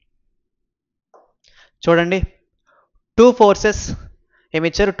 చూడండి, 2 forces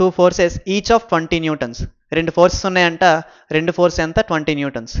ఏమిచ్చారు, 2 forces each of 20 Newton's. 2 forces ఉన్నాయంట, 2 ఫోర్స్ ఎంత, 20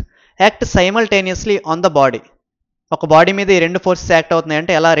 Newton's. Act simultaneously on the body. ఒక బాడీ మీద ఈ 2 ఫోర్సెస్ యాక్ట్ అవుతున్నాయి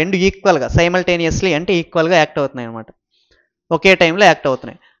అంటే ఎలా, 2 ఈక్వల్గా, సైమల్టేనియస్లీ అంటే ఈక్వల్గా యాక్ట్ అవుతున్నాయి అనమాట, ఒకే టైంలో యాక్ట్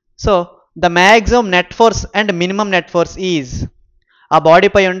అవుతున్నాయి. So the maximum net force and minimum net force is, ఆ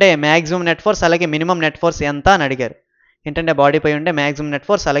బాడీపై ఉండే మ్యాక్సిమం నెట్ ఫోర్స్ అలాగే మినిమం నెట్ ఫోర్స్ ఎంత అని అడిగారు. ఏంటంటే బాడీపై ఉండే మ్యాక్సిమం నెట్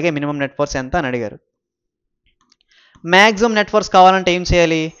ఫోర్స్ అలాగే మినిమం నెట్ ఫోర్స్ ఎంత అని అడిగారు. మ్యాక్సిమం నెట్ ఫోర్స్ కావాలంటే ఏం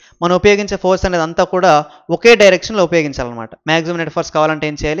చేయాలి, మనం ఉపయోగించే ఫోర్స్ అనేది అంతా కూడా ఒకే డైరెక్షన్లో ఉపయోగించాలన్నమాట. మ్యాక్సిమం నెట్ ఫోర్స్ కావాలంటే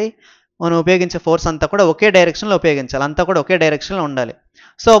ఏం చేయాలి, మనం ఉపయోగించే ఫోర్స్ అంతా కూడా ఒకే డైరెక్షన్లో ఉపయోగించాలి, అంతా కూడా ఒకే డైరెక్షన్లో ఉండాలి.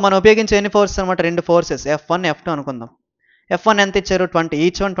 సో మనం ఉపయోగించే ఎన్ని ఫోర్సెస్ అనమాట, 2 ఫోర్సెస్, F1 F2 అనుకుందాం. F1 ఎంత ఇచ్చారు, 20,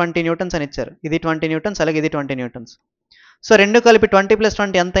 ఈచ్ వన్ 20 న్యూటన్స్ అని ఇచ్చారు, ఇది 20 న్యూటన్స్ అలాగే ఇది 20 న్యూటన్స్. సో 2 కలిపి 20 +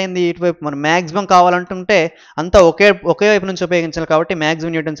 20 ఎంత అయింది, ఇటువైపు మనం మ్యాక్సిమం కావాలంటుంటే అంతా ఒకే వైపు నుంచి ఉపయోగించాలి కాబట్టి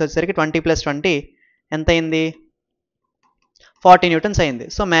మ్యాక్సిమం న్యూటన్స్ వచ్చేసరికి 20 + 20 ఎంత అయింది, 40 న్యూటన్స్ అయింది.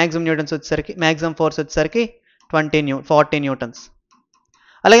 సో మ్యాక్సిమం న్యూటన్స్ వచ్చేసరికి, మ్యాక్సిమం ఫోర్స్ వచ్చేసరికి 40 న్యూటన్స్.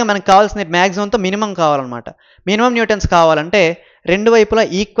 అలాగే మనకు కావాల్సిన మ్యాక్సిమంతో మినిమం కావాలన్నమాట. మినిమం న్యూటన్స్ కావాలంటే 2 వైపులా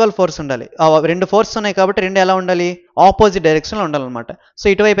ఈక్వల్ ఫోర్స్ ఉండాలి. 2 ఫోర్స్ ఉన్నాయి కాబట్టి 2 ఎలా ఉండాలి, ఆపోజిట్ డైరెక్షన్లో ఉండాలన్నమాట. సో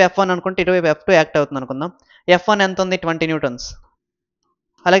ఇటువైపు F1 అనుకుంటే ఇటువైపు F2 యాక్ట్ అవుతుంది అనుకుందాం. F1 ఎంత ఉంది, 20 న్యూటన్స్,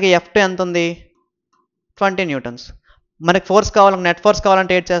 అలాగే F2 ఎంత ఉంది, 20 న్యూటన్స్. మనకి ఫోర్స్ కావాలంటే, నెట్ ఫోర్స్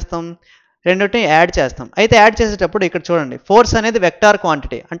కావాలంటే ఏం చేస్తాం, రెండింటిని యాడ్ చేస్తాం. అయితే యాడ్ చేసేటప్పుడు ఇక్కడ చూడండి, ఫోర్స్ అనేది వెక్టార్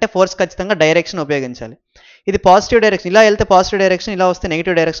క్వాంటిటీ, అంటే ఫోర్స్ ఖచ్చితంగా డైరెక్షన్ ఉపయోగించాలి. ఇది పాజిటివ్ డైరెక్షన్, ఇలా వెళ్తే పాజిటివ్ డైరెక్షన్, ఇలా వస్తే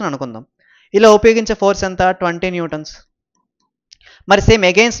నెగిటివ్ డైరెక్షన్ అనుకుందాం. ఇలా ఉపయోగించే ఫోర్స్ ఎంత, 20 న్యూటన్స్. మరి సేమ్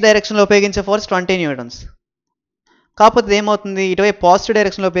అగెయిన్స్ట్ డైరెక్షన్లో ఉపయోగించే ఫోర్స్ 20 న్యూటన్స్. కాకపోతే ఏమవుతుంది, ఇటువైపు పాజిటివ్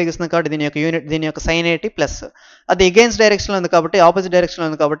డైరెక్షన్లో ఉపయోగిస్తుంది కాబట్టి దీని యొక్క యూనిట్, దీని యొక్క సైన్ ఏంటి ప్లస్, అది అగెయిన్స్ట్ డైరెక్షన్లో ఉంది కాబట్టి, ఆపోజిట్ డైరెక్షన్లో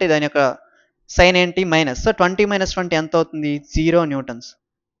ఉంది కాబట్టి దాని యొక్క సైన్ ఏంటి మైనస్. సో 20 - 20 ఎంత అవుతుంది, 0 న్యూటన్స్.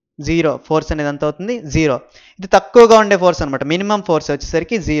 0 ఫోర్స్ అనేది ఎంత అవుతుంది, 0. ఇది తక్కువగా ఉండే ఫోర్స్ అనమాట, మినిమం ఫోర్స్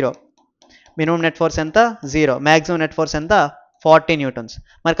వచ్చేసరికి 0. మినిమం నెట్ ఫోర్స్ ఎంత, 0. మ్యాక్సిమం నెట్ ఫోర్స్ ఎంత, 40 న్యూటన్స్.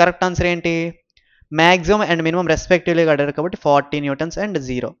 మరి కరెక్ట్ ఆన్సర్ ఏంటి, మ్యాక్సిమం అండ్ మినిమం రెస్పెక్టివ్లీగా అడిగారు కాబట్టి 40 Newton's and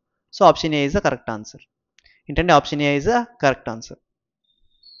 0. So option A is the correct answer. ఏంటంటే option A is the correct answer.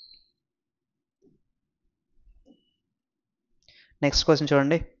 Next question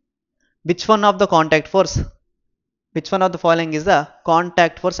చూడండి, which one of the following is the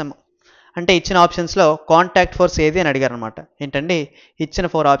contact force. అంటే ఇచ్చిన ఆప్షన్స్లో contact force ఏది అని అడిగారు అనమాట. ఏంటండి, ఇచ్చిన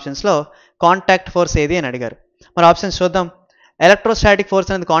 4 ఆప్షన్స్లో కాంటాక్ట్ ఫోర్స్ ఏది అని అడిగారు. మరి ఆప్షన్స్ చూద్దాం. ఎలక్ట్రోస్టాటిక్ ఫోర్స్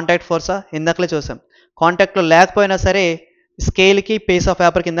అనేది కాంటాక్ట్ ఫోర్సా, ఇందాకలే చూసాం. కాంటాక్ట్లో లేకపోయినా సరే స్కేల్కి పీస్ ఆఫ్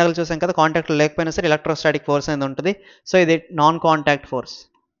పేపర్కి ఇందాకలే చూసాం కదా, కాంటాక్ట్లో లేకపోయినా సరే ఎలక్ట్రోస్టాటిక్ ఫోర్స్ అనేది ఉంటుంది. సో ఇది non contact force.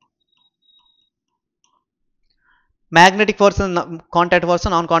 Magnetic force, contact force,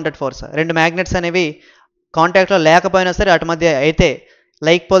 non contact force. 2 magnets అనేవి కాంటాక్ట్లో లేకపోయినా సరే అటు మధ్య అయితే,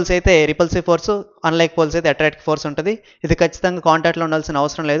 లైక్ పోల్స్ అయితే రిపల్సివ్ ఫోర్స్, అన్లైక్ పోల్స్ అయితే అట్రాక్టివ్ ఫోర్స్ ఉంటుంది. ఇది ఖచ్చితంగా కాంటాక్ట్లో ఉండాల్సిన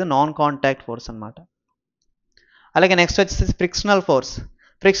అవసరం లేదు, నాన్ కాంటాక్ట్ ఫోర్స్ అనమాట. అలాగే నెక్స్ట్ వచ్చేసి ఫ్రిక్షనల్ ఫోర్స్.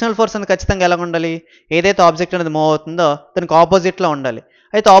 ఫ్రిక్షనల్ ఫోర్స్ అనేది ఖచ్చితంగా ఎలా ఉండాలి, ఏదైతే ఆబ్జెక్ట్ అనేది మూవ్ అవుతుందో దానికి ఆపోజిట్లో ఉండాలి.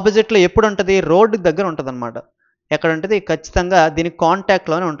 అయితే ఆపోజిట్లో ఎప్పుడు ఉంటుంది, రోడ్డు దగ్గర ఉంటుంది అనమాట. ఎక్కడ ఉంటుంది? ఖచ్చితంగా దీని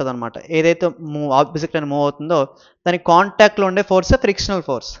కాంటాక్ట్లోనే ఉంటుంది అనమాట. ఏదైతే ఆబ్జెక్ట్ అని మూవ్ అవుతుందో దాని కాంటాక్ట్లో ఉండే ఫోర్స్ ఫ్రిక్షనల్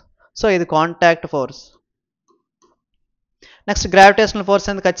ఫోర్స్. సో ఇది contact force. Next gravitational force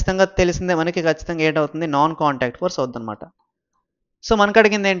అనేది ఖచ్చితంగా తెలిసిందే మనకి, ఖచ్చితంగా ఏంటవుతుంది? నాన్ కాంటాక్ట్ ఫోర్స్ అవుతుంది అనమాట. సో మనకు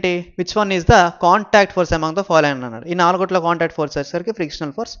అడిగింది ఏంటి? Which one is the contact force among the following అన్నాడు. ఈ 4 కాంటాక్ట్ ఫోర్స్ వచ్చేసరికి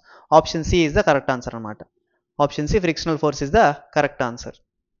frictional force. Option C is the correct answer అనమాట. Option C frictional force is the correct answer.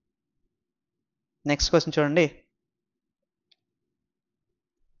 Next question చూడండి.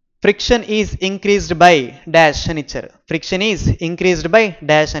 Friction is increased by dash అని ఇచ్చారు. Friction is increased by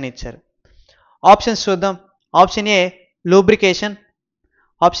dash అని ఇచ్చారు. Options చూద్దాం. Option A lubrication,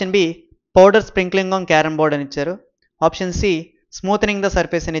 option B powder sprinkling on carrom board అని ఇచ్చారు, option C smoothening the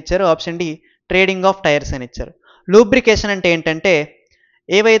surface అని ఇచ్చారు, option D trading of tyres అని ఇచ్చారు. లూబ్రికేషన్ అంటే ఏంటంటే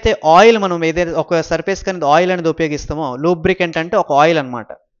ఏవైతే ఆయిల్ మనం ఏదైతే ఒక సర్ఫేస్ అనేది ఆయిల్ అనేది ఉపయోగిస్తామో, లూబ్రికెంట్ అంటే ఒక ఆయిల్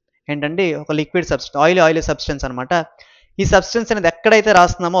అనమాట. ఏంటంటే ఒక లిక్విడ్ సబ్స్టెన్స్, ఆయిల్ సబ్స్టెన్స్ అనమాట. ఈ సబ్స్టెన్స్ అనేది ఎక్కడైతే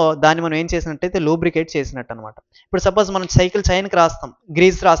రాస్తున్నామో దాన్ని మనం ఏం చేసినట్టయితే లూబ్రికేట్ చేసినట్టు అనమాట. ఇప్పుడు సపోజ్ మనం సైకిల్ చైన్కి రాస్తాం,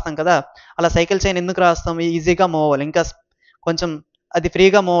 గ్రీజ్ రాస్తాం కదా, అలా సైకిల్ చైన్ ఎందుకు రాస్తాం? ఈజీగా మూవ్ అవ్వాలి, ఇంకా కొంచెం అది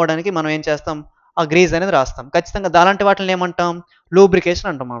ఫ్రీగా మూవ్ అవ్వడానికి మనం ఏం చేస్తాం? ఆ గ్రీజ్ అనేది రాస్తాం. ఖచ్చితంగా అలాంటి వాటిని ఏమంటాం? లూబ్రికేషన్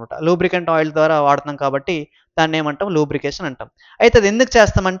అంటాం అనమాట. లూబ్రికెంట్ ఆయిల్ ద్వారా వాడుతున్నాం కాబట్టి దాన్ని ఏమంటాం? లూబ్రికేషన్ అంటాం. అయితే అది ఎందుకు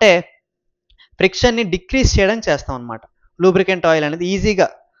చేస్తామంటే ఫ్రిక్షన్ని డిక్రీజ్ చేయడానికి చేస్తాం అనమాట. లూబ్రికెంట్ ఆయిల్ అనేది ఈజీగా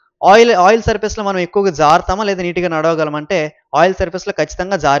ఆయిల్ సర్ఫేస్లో మనం ఎక్కువగా జారుతామా లేదా నీట్గా నడవగలమంటే ఆయిల్ సర్ఫేస్లో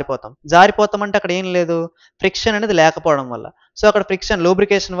ఖచ్చితంగా జారిపోతామంటే అక్కడ ఏం లేదు, ఫ్రిక్షన్ అనేది లేకపోవడం వల్ల. సో అక్కడ ఫ్రిక్షన్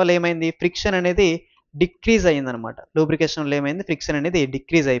లూబ్రికేషన్ వల్ల ఏమైంది? ఫ్రిక్షన్ అనేది డిక్రీజ్ అయ్యిందనమాట. లూబ్రికేషన్ వల్ల ఏమైంది? ఫ్రిక్షన్ అనేది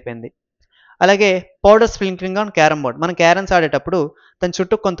డిక్రీజ్ అయిపోయింది. అలాగే powder sprinkling on carrom board. మనం క్యారమ్స్ ఆడేటప్పుడు దాని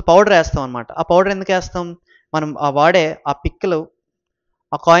చుట్టూ కొంత పౌడర్ వేస్తాం అనమాట. ఆ పౌడర్ ఎందుకు వేస్తాం? మనం వాడే ఆ పిక్కలు,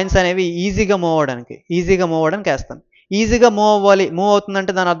 ఆ కాయిన్స్ అనేవి ఈజీగా మూవ్ అవ్వడానికి వేస్తాం. ఈజీగా మూవ్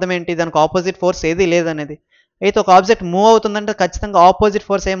అవుతుందంటే దాని అర్థం ఏంటి? దానికి ఆపోజిట్ ఫోర్స్ ఏది లేదనేది. అయితే ఒక ఆబ్జెక్ట్ మూవ్ అవుతుందంటే ఖచ్చితంగా ఆపోజిట్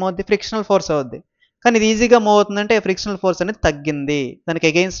ఫోర్స్ ఏమవుద్ది? ఫ్రిక్షనల్ ఫోర్స్ అవుద్ది. కానీ ఇది ఈజీగా మూవ్ అవుతుందంటే ఫ్రిక్షనల్ ఫోర్స్ అనేది తగ్గింది, దానికి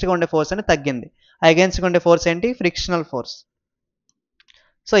అగెయిన్స్ట్గా ఉండే ఫోర్స్ అనేది తగ్గింది. ఆ అగెయిన్స్ట్గా ఉండే ఫోర్స్ ఏంటి? Frictional force.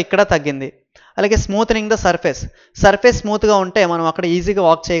 సో ఇక్కడ తగ్గింది. అలాగే స్మూతనింగ్ ద సర్ఫేస్ స్మూత్గా ఉంటే మనం అక్కడ ఈజీగా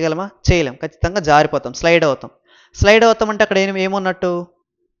వాక్ చేయగలమా? చేయలేం, ఖచ్చితంగా జారిపోతాం, స్లైడ్ అవుతాం అంటే అక్కడ ఏమున్నట్టు?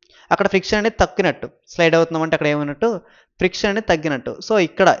 అక్కడ ఫ్రిక్షన్ అనేది తగ్గినట్టు. స్లైడ్ అవుతున్నామంటే అక్కడ ఏమన్నట్టు? ఫ్రిక్షన్ అనేది తగ్గినట్టు. సో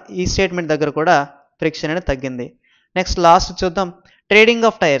ఇక్కడ ఈ స్టేట్మెంట్ దగ్గర కూడా ఫ్రిక్షన్ అనేది తగ్గింది. నెక్స్ట్ లాస్ట్ చూద్దాం. ట్రేడింగ్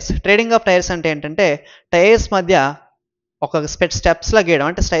ఆఫ్ టైర్స్ అంటే ఏంటంటే టైర్స్ మధ్య ఒక స్టెప్స్లా గీయడం,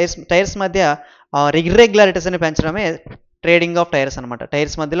 అంటే టైర్స్ మధ్య ఇర్రెగ్యులారిటీస్ అని పెంచడమే ట్రేడింగ్ ఆఫ్ టైర్స్ అనమాట.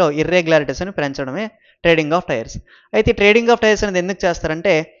 టైర్స్ మధ్యలో ఇర్రెగ్యులారిటీస్ అని పెంచడమే ట్రేడింగ్ ఆఫ్ టైర్స్. అయితే ట్రేడింగ్ ఆఫ్ టైర్స్ అనేది ఎందుకు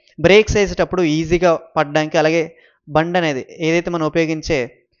చేస్తారంటే బ్రేక్స్ వేసేటప్పుడు ఈజీగా పడడానికి, అలాగే బండ్ అనేది ఏదైతే మనం ఉపయోగించే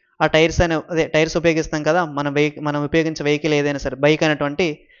ఆ టైర్స్ ఉపయోగిస్తాం కదా, మనం ఉపయోగించే వెహికల్ ఏదైనా సరే,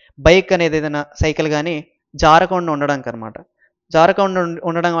 బైక్ అనేది ఏదైనా సైకిల్ కానీ జారకుండా ఉండడానికి అనమాట. జారకుండా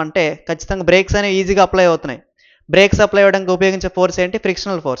ఉండడం అంటే ఖచ్చితంగా బ్రేక్స్ అనేవి ఈజీగా అప్లై అవుతున్నాయి. బ్రేక్స్ అప్లై అవ్వడానికి ఉపయోగించే ఫోర్స్ ఏంటి?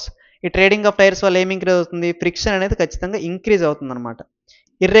 Frictional force. ఈ ట్రేడింగ్ ఆఫ్ టైర్స్ వల్ల ఏమి ఇంక్రీజ్ అవుతుంది? ఫ్రిక్షన్ అనేది ఖచ్చితంగా ఇంక్రీజ్ అవుతుంది అనమాట.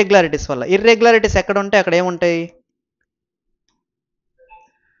 ఇర్రెగ్యులారిటీస్ వల్ల. ఇర్రెగ్యులారిటీస్ ఎక్కడ ఉంటే అక్కడ ఏముంటాయి?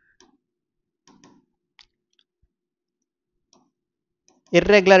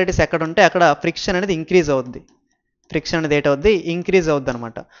 ఇర్రెగ్యులారిటీస్ ఎక్కడ ఉంటే అక్కడ ఫ్రిక్షన్ అనేది ఇంక్రీజ్ అవుద్ది. ఇంక్రీజ్ అవుద్ది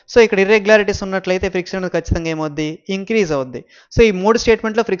అనమాట. సో ఇక్కడ ఇర్రెగ్యులారిటీస్ ఉన్నట్లయితే ఫ్రిక్షన్ అనేది ఖచ్చితంగా ఏమవుద్ది? ఇంక్రీజ్ అవుద్ది. సో ఈ 3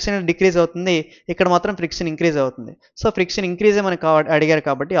 స్టేట్మెంట్లో ఫ్రిక్షన్ అనేది డిక్రీజ్ అవుతుంది, ఇక్కడ మాత్రం ఫ్రిక్షన్ ఇంక్రీజ్ అవుతుంది. సో ఫ్రిక్షన్ ఇంక్రీజే మనకు అడిగారు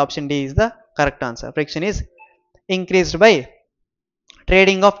కాబట్టి option D is the correct answer. Friction is increased by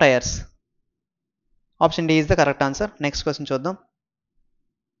trading of tyres. Option D is the correct answer. Next question చూద్దాం.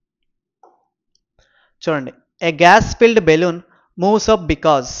 చూడండి. ఏ gas field balloon moves up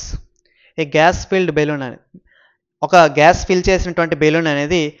because. A gas field balloon అనేది, ఒక gas fill చేసినటువంటి balloon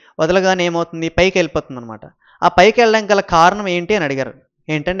అనేది వదలగానే ఏమవుతుంది? పైకి వెళ్ళిపోతుంది అనమాట. ఆ పైకి వెళ్ళడం గల కారణం ఏంటి అని అడిగారు.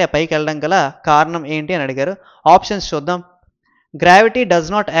 ఏంటంటే ఆ పైకి వెళ్ళడం గల కారణం ఏంటి అని అడిగారు. ఆప్షన్స్ చూద్దాం. Gravity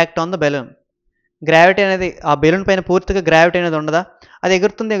does not act on the balloon. Gravity అనేది ఆ బెలూన్ పైన పూర్తిగా గ్రావిటీ అనేది ఉండదా? అది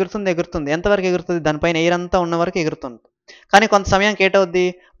ఎగురుతుంది. ఎంతవరకు ఎగురుతుంది? దానిపైన ఎయిర్ అంతా ఉన్న వరకు ఎగురుతుంది. కానీ కొంత సమయానికి ఏటవుద్ది?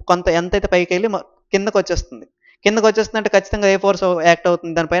 ఎంతైతే పైకి వెళ్ళి కిందకు వచ్చేస్తుంది అంటే ఖచ్చితంగా ఏ ఫోర్స్ యాక్ట్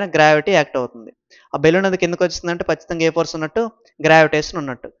అవుతుంది? దానిపైన గ్రావిటీ యాక్ట్ అవుతుంది. ఆ బెలూన్ అనేది కిందకు వచ్చిందంటే ఖచ్చితంగా ఏ ఫోర్స్ ఉన్నట్టు? గ్రావిటేషన్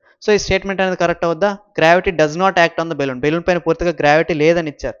ఉన్నట్టు. సో ఈ స్టేట్మెంట్ అనేది కరెక్ట్ అవుద్దా? Gravity does not act on the balloon పైన పూర్తిగా గ్రావిటీ లేదని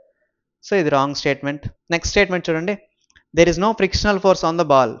ఇచ్చారు. సో ఇది రాంగ్ స్టేట్మెంట్. నెక్స్ట్ స్టేట్మెంట్ చూడండి. There is no frictional force on the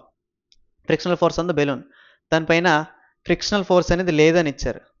ball. Frictional force on the balloon. దానిపైన ఫ్రిక్షనల్ ఫోర్స్ అనేది లేదని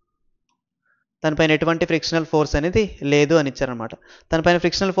ఇచ్చారు. దానిపైన ఎటువంటి ఫ్రిక్షనల్ ఫోర్స్ అనేది లేదు అని ఇచ్చారనమాట. దానిపైన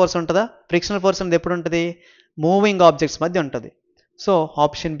ఫ్రిక్షనల్ ఫోర్స్ ఉంటుందా? ఫ్రిక్షనల్ ఫోర్స్ అనేది ఎప్పుడు ఉంటుంది? మూవింగ్ ఆబ్జెక్ట్స్ మధ్య ఉంటుంది. So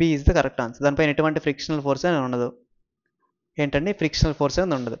option B is the correct answer. దానిపైన ఎటువంటి ఫ్రిక్షనల్ ఫోర్స్ అనేది ఉండదు. ఏంటండి? ఫ్రిక్షనల్ ఫోర్స్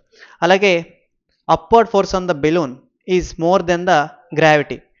అనేది ఉండదు. అలాగే upward force on the balloon is more than the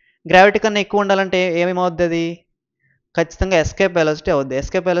gravity. Gravity కన్నా ఎక్కువ ఉండాలంటే ఏమేమవుద్ది? అది ఖచ్చితంగా ఎస్కేప్ వెలాసిటీ అవుద్ది.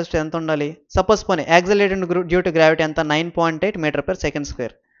 ఎస్కేప్ వెలాసిటీ ఎంత ఉండాలి? సపోజ్ పోనీ యాక్సిలరేటెడ్ డ్యూ టు గ్రావిటీ ఎంత? 9.8 మీటర్ పర్ సెకండ్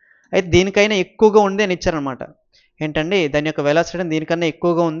స్క్వేర్. అయితే దీనికైనా ఎక్కువగా ఉంది అని ఇచ్చారనమాట. ఏంటండి, దాని యొక్క వెలాసిటీ దీనికన్నా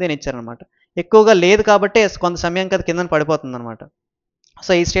ఎక్కువగా ఉంది అని ఇచ్చారనమాట. ఎక్కువగా లేదు కాబట్టి కొంత సమయానికి అది కింద పడిపోతుంది అనమాట.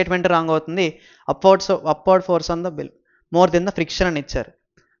 సో ఈ స్టేట్మెంట్ రాంగ్ అవుతుంది. Upward force on the balloon more than the friction అని ఇచ్చారు.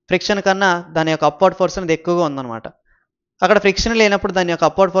 ఫ్రిక్షన్ కన్నా దాని యొక్క అప్వర్డ్ ఫోర్స్ అనేది ఎక్కువగా ఉందన్నమాట. అక్కడ ఫ్రిక్షన్ లేనప్పుడు దాని యొక్క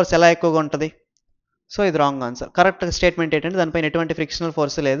అప్వర్డ్ ఫోర్స్ ఎలా ఎక్కువగా ఉంటుంది? సో ఇది రాంగ్ ఆన్సర్. కరెక్ట్ స్టేట్మెంట్ ఏంటంటే దానిపైన ఎటువంటి ఫ్రిక్షనల్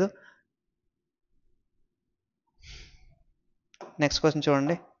ఫోర్స్ లేదు. నెక్స్ట్ క్వశ్చన్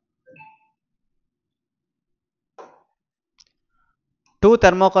చూడండి. 2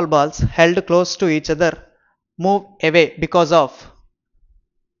 thermocol balls held close to each other move away because of.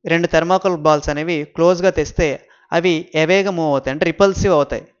 2 thermocol balls అనేవి క్లోజ్గా తెస్తే అవి ఎవేగా మూవ్ అవుతాయి, అంటే రిపల్సివ్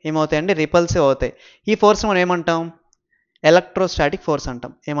అవుతాయి. ఏమవుతాయండి? రిపల్సివ్ అవుతాయి. ఈ ఫోర్స్ మనం ఏమంటాం? ఎలక్ట్రోస్టాటిక్ ఫోర్స్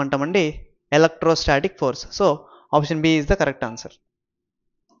అంటాం. ఏమంటామండి? Electrostatic force. So option B is the correct answer.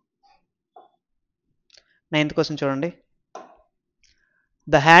 9th question చూడండి.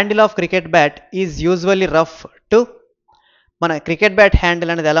 The handle of cricket bat is usually rough to. మన క్రికెట్ బ్యాట్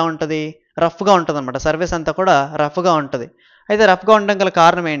హ్యాండిల్ అనేది ఎలా ఉంటుంది? రఫ్గా ఉంటుంది అనమాట. సర్ఫేస్ అంతా కూడా రఫ్గా ఉంటుంది. అయితే రఫ్గా ఉండడం గల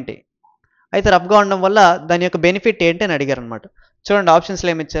కారణం ఏంటి? అయితే రఫ్గా ఉండడం వల్ల దాని యొక్క బెనిఫిట్ ఏంటి అని అడిగారు అనమాట. చూడండి ఆప్షన్స్లో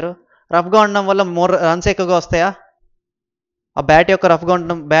ఏమి ఇచ్చారు? రఫ్గా ఉండడం వల్ల మోర్ రన్స్ ఎక్కువగా వస్తాయా? ఆ బ్యాట్ యొక్క రఫ్గా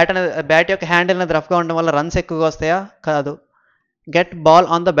ఉండడం, బ్యాట్ యొక్క హ్యాండిల్ అనేది రఫ్గా ఉండడం వల్ల రన్స్ ఎక్కువగా వస్తాయా? కాదు. Get ball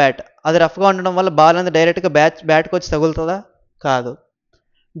on the bat, అది రఫ్గా ఉండడం వల్ల బాల్ అనేది డైరెక్ట్గా బ్యాట్కి వచ్చి తగులుతుందా? కాదు.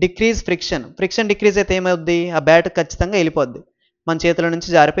 డిక్రీజ్ ఫ్రిక్షన్, ఫ్రిక్షన్ డిక్రీజ్ అయితే ఏమవుద్ది? ఆ బ్యాట్ ఖచ్చితంగా వెళ్ళిపోద్ది, మన చేతుల నుంచి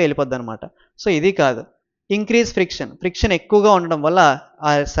జారిపోయి వెళ్ళిపోద్ది అనమాట. సో ఇది కాదు. ఇంక్రీజ్ ఫ్రిక్షన్, ఫ్రిక్షన్ ఎక్కువగా ఉండడం వల్ల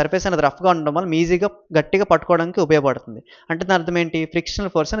ఆ సర్ఫేస్ అనేది రఫ్గా ఉండడం వల్ల ఈజీగా గట్టిగా పట్టుకోవడానికి ఉపయోగపడుతుంది. అంటే దాని అర్థం ఏంటి?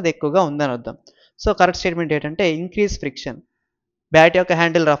 ఫ్రిక్షనల్ ఫోర్స్ అనేది ఎక్కువగా ఉందని అర్థం. సో కరెక్ట్ స్టేట్మెంట్ ఏంటంటే ఇంక్రీజ్ ఫ్రిక్షన్. బ్యాట్ యొక్క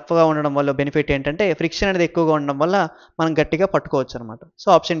హ్యాండిల్ రఫ్గా ఉండడం వల్ల బెనిఫిట్ ఏంటంటే ఫ్రిక్షన్ అనేది ఎక్కువగా ఉండడం వల్ల మనం గట్టిగా పట్టుకోవచ్చు అనమాట. So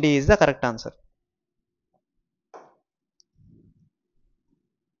option D is the correct answer.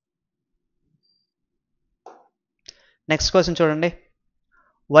 Next question చూడండి.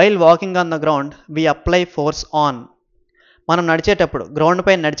 While walking on the ground we apply force on. మనం నడిచేటప్పుడు, గ్రౌండ్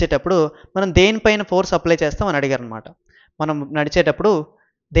పైన నడిచేటప్పుడు మనం దేనిపైన ఫోర్స్ అప్లై చేస్తాం అని అడిగారు అనమాట. మనం నడిచేటప్పుడు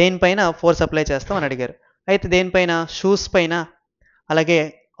దేనిపైన ఫోర్స్ అప్లై చేస్తాం అని అడిగారు. అయితే దేనిపైన? షూస్ పైన. అలాగే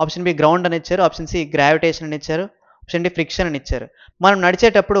ఆప్షన్ బి గ్రౌండ్ అని ఇచ్చారు, ఆప్షన్ సి గ్రావిటేషన్ అని ఇచ్చారు, ఆప్షన్ డి ఫ్రిక్షన్ అని ఇచ్చారు. మనం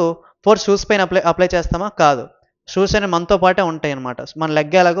నడిచేటప్పుడు ఫోర్స్ షూస్ పైన అప్లై చేస్తామా? కాదు. షూస్ అనేవి మనతో పాటే ఉంటాయి అనమాట. మన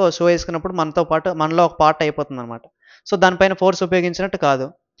లెగ్ ఎలాగో షూ వేసుకున్నప్పుడు మనతో పాటు మనలో ఒక పార్ట్ అయిపోతుంది అనమాట. సో దానిపైన ఫోర్స్ ఉపయోగించినట్టు కాదు.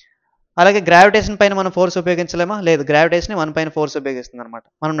 అలాగే గ్రావిటేషన్ పైన మనం ఫోర్స్ ఉపయోగించలేమా? లేదు. గ్రావిటేషన్ మన పైన ఫోర్స్ ఉపయోగిస్తుంది అనమాట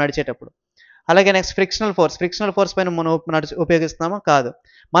మనం నడిచేటప్పుడు. అలాగే next frictional force, frictional force పైన మనం ఉపయోగిస్తున్నామా? కాదు.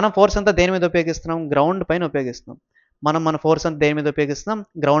 మనం ఫోర్స్ అంతా దేని మీద ఉపయోగిస్తున్నాం? గ్రౌండ్ పైన ఉపయోగిస్తున్నాం. మన ఫోర్స్ అంతా దేని మీద ఉపయోగిస్తున్నాం?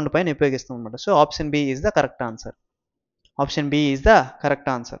 గ్రౌండ్ పైన ఉపయోగిస్తాం అనమాట. So option B is the correct answer. Option B is the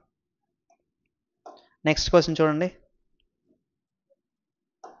correct answer. Next question చూడండి.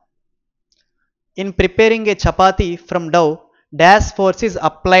 In preparing A chapati from dough dash force is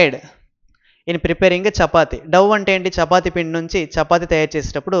applied. In preparing ఏ చపాతీ, డౌ అంటే ఏంటి? చపాతీ పిండి నుంచి చపాతీ తయారు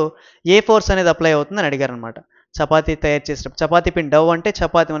చేసేటప్పుడు ఏ ఫోర్స్ అనేది అప్లై అవుతుందని అడిగారు అనమాట. చపాతీ తయారు చేసేటప్పుడు చపాతీ పిండి, డౌ అంటే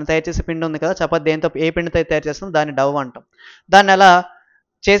చపాతీ మనం తయారు చేసే పిండి ఉంది కదా, చపాతీ దేంతో ఏ పిండితో తయారు చేస్తాం దాన్ని డౌ అంటాం. దాన్ని అలా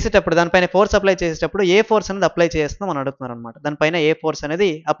చేసేటప్పుడు దానిపైన ఫోర్స్ అప్లై చేసేటప్పుడు ఏ ఫోర్స్ అనేది అప్లై చేస్తాం అని అడుగుతున్నారు అనమాట. దానిపైన ఏ ఫోర్స్ అనేది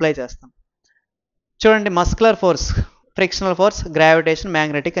అప్లై చేస్తాం. చూడండి, muscular force, frictional force, gravitation,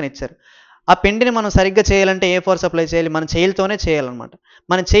 magnetic అని ఇచ్చారు. ఆ పిండిని మనం సరిగ్గా చేయాలంటే ఏ ఫోర్స్ అప్లై చేయాలి? మన చేయిలతోనే చేయాలన్నమాట.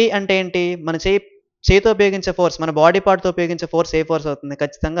 మన చేయి అంటే ఏంటి? మన చేయితో ఉపయోగించే ఫోర్స్, మన బాడీ పార్ట్తో ఉపయోగించే ఫోర్స్ ఏ ఫోర్స్ అవుతుంది?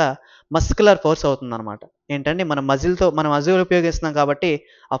 ఖచ్చితంగా మస్కులర్ ఫోర్స్ అవుతుంది అనమాట. ఏంటంటే మన మజిల్ ఉపయోగిస్తున్నాం కాబట్టి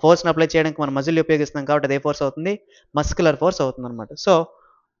ఆ ఫోర్స్ని అప్లై చేయడానికి మన మజిల్ ఉపయోగిస్తున్నాం కాబట్టి అదే ఫోర్స్ అవుతుంది, మస్కులర్ ఫోర్స్ అవుతుంది అనమాట. So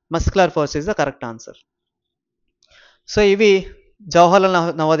muscular force is the correct answer. So ఇవి జవహర్లాల్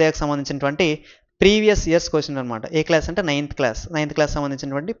నవోదయకు సంబంధించినటువంటి ప్రీవియస్ ఇయర్స్ క్వశ్చన్ అనమాట. ఏ క్లాస్ అంటే 9th క్లాస్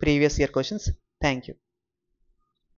సంబంధించినటువంటి previous year questions. Thank you.